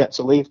was going to get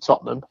to leave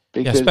Tottenham.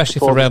 Especially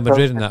for Real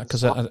Madrid and that,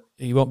 because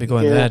he won't be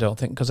going there, I don't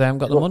think, because they haven't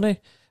got the money.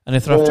 And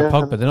if they're after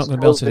Pogba, they're not going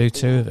to be able to do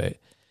two of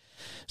it.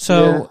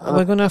 So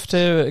we're going to have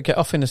to get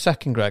off in a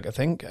second, Greg, I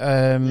think.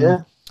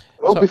 Well,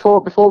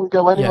 before we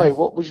go anyway,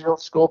 what was your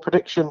score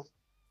prediction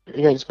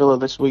against Villa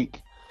this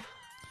week?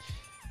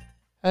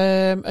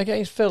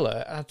 Against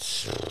Villa, I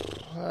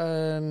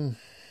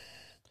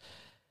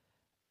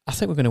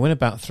think we're going to win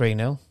about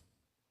 3-0.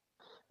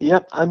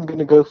 Yep, I'm going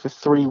to go for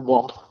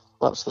 3-1.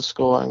 That's the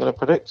score I'm going to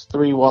predict.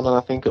 3-1, and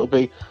I think it'll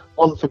be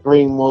 1 for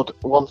Greenwood,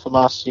 1 for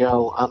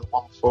Martial, and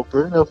 1 for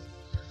Bruno.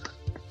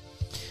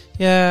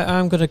 Yeah,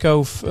 I'm going to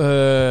go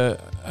for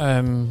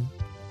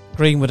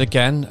Greenwood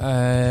again.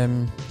 I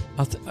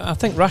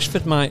think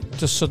Rashford might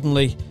just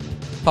suddenly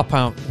pop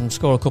out and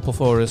score a couple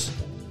for us.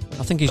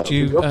 I think he's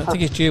due. I think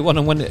he's due one,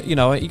 and when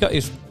he's got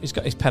his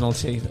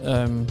penalty.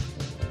 I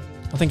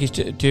think he's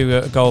due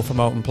a goal from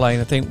open play,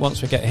 and I think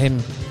once we get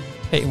him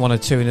hitting 1 or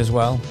 2 in as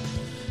well,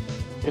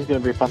 he's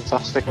going to be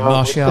fantastic.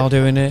 Martial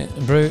doing it,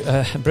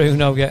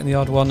 Bruno getting the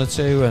odd 1 or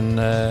 2, and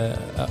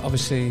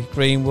obviously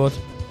Greenwood.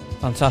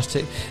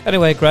 Fantastic.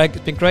 Anyway, Greg,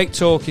 it's been great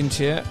talking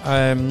to you.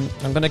 I'm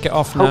going to get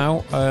off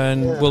now,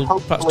 and we'll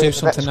perhaps do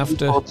something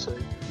after.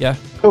 Yeah.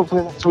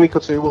 Hopefully next week or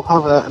 2 we'll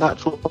have an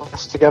actual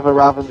podcast together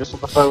rather than just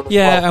on the phone.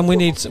 And we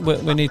need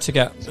to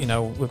get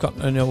we've got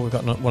 1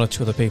 or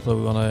 2 other people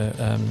who want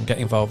to get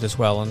involved as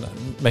well and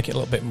make it a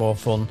little bit more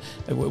fun.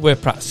 We're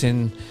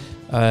practicing.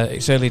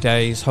 It's early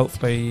days.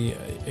 Hopefully,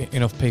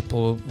 enough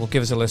people will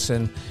give us a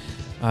listen.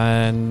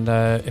 And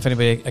if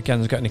anybody again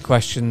has got any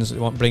questions that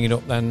they want bringing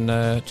up, then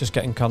just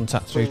get in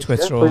contact through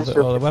Twitter or the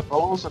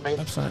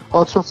website.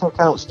 Our Twitter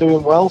account's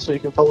doing well, so you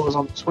can follow us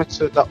on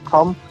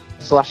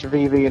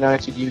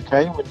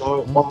twitter.com/VVUnitedUK. We're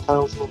now at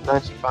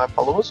 1,095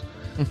 followers,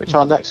 which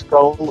our next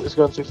goal is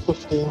going to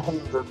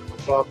 1,500,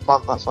 which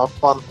that's our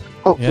plan.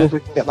 Hopefully if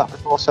we can get that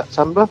before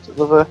September, to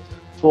another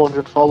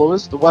 400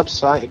 followers. The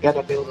website, again,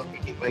 I feel that we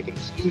keep making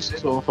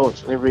excuses, but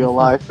unfortunately real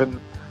life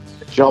and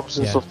jobs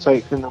and stuff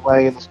taken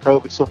away and this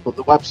COVID stuff, but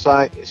the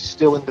website is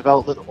still in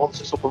development.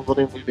 Once it's up and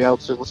running, we'll be able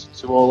to listen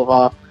to all of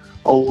our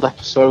old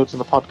episodes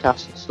and the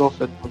podcast and stuff,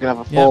 and we're going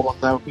to have a form on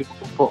there where people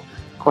can put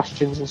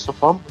questions and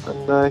stuff on.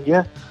 And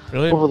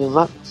Brilliant. Other than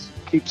that,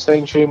 keep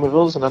staying tuned with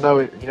us. And I know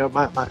it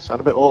might sound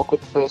a bit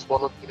awkward the first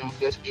one,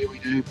 first few we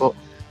do, but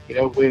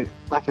we,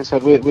 like I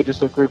said, we're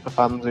just a group of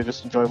fans who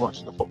just enjoy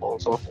watching the football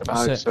and talking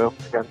about it. So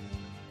again,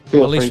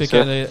 at least we're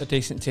getting a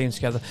decent team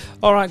together.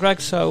 All right,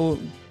 Greg, so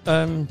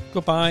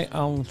goodbye.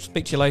 I'll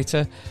speak to you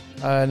later,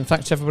 and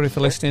thanks to everybody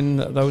for listening,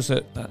 those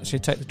that actually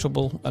take the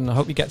trouble, and I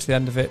hope you get to the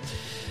end of it.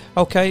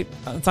 Okay,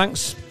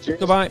 thanks. Cheers.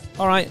 Goodbye.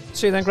 All right,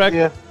 see you then, Greg.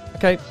 Yeah.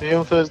 Okay, see you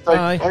on Thursday.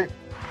 Bye.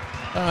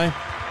 Bye.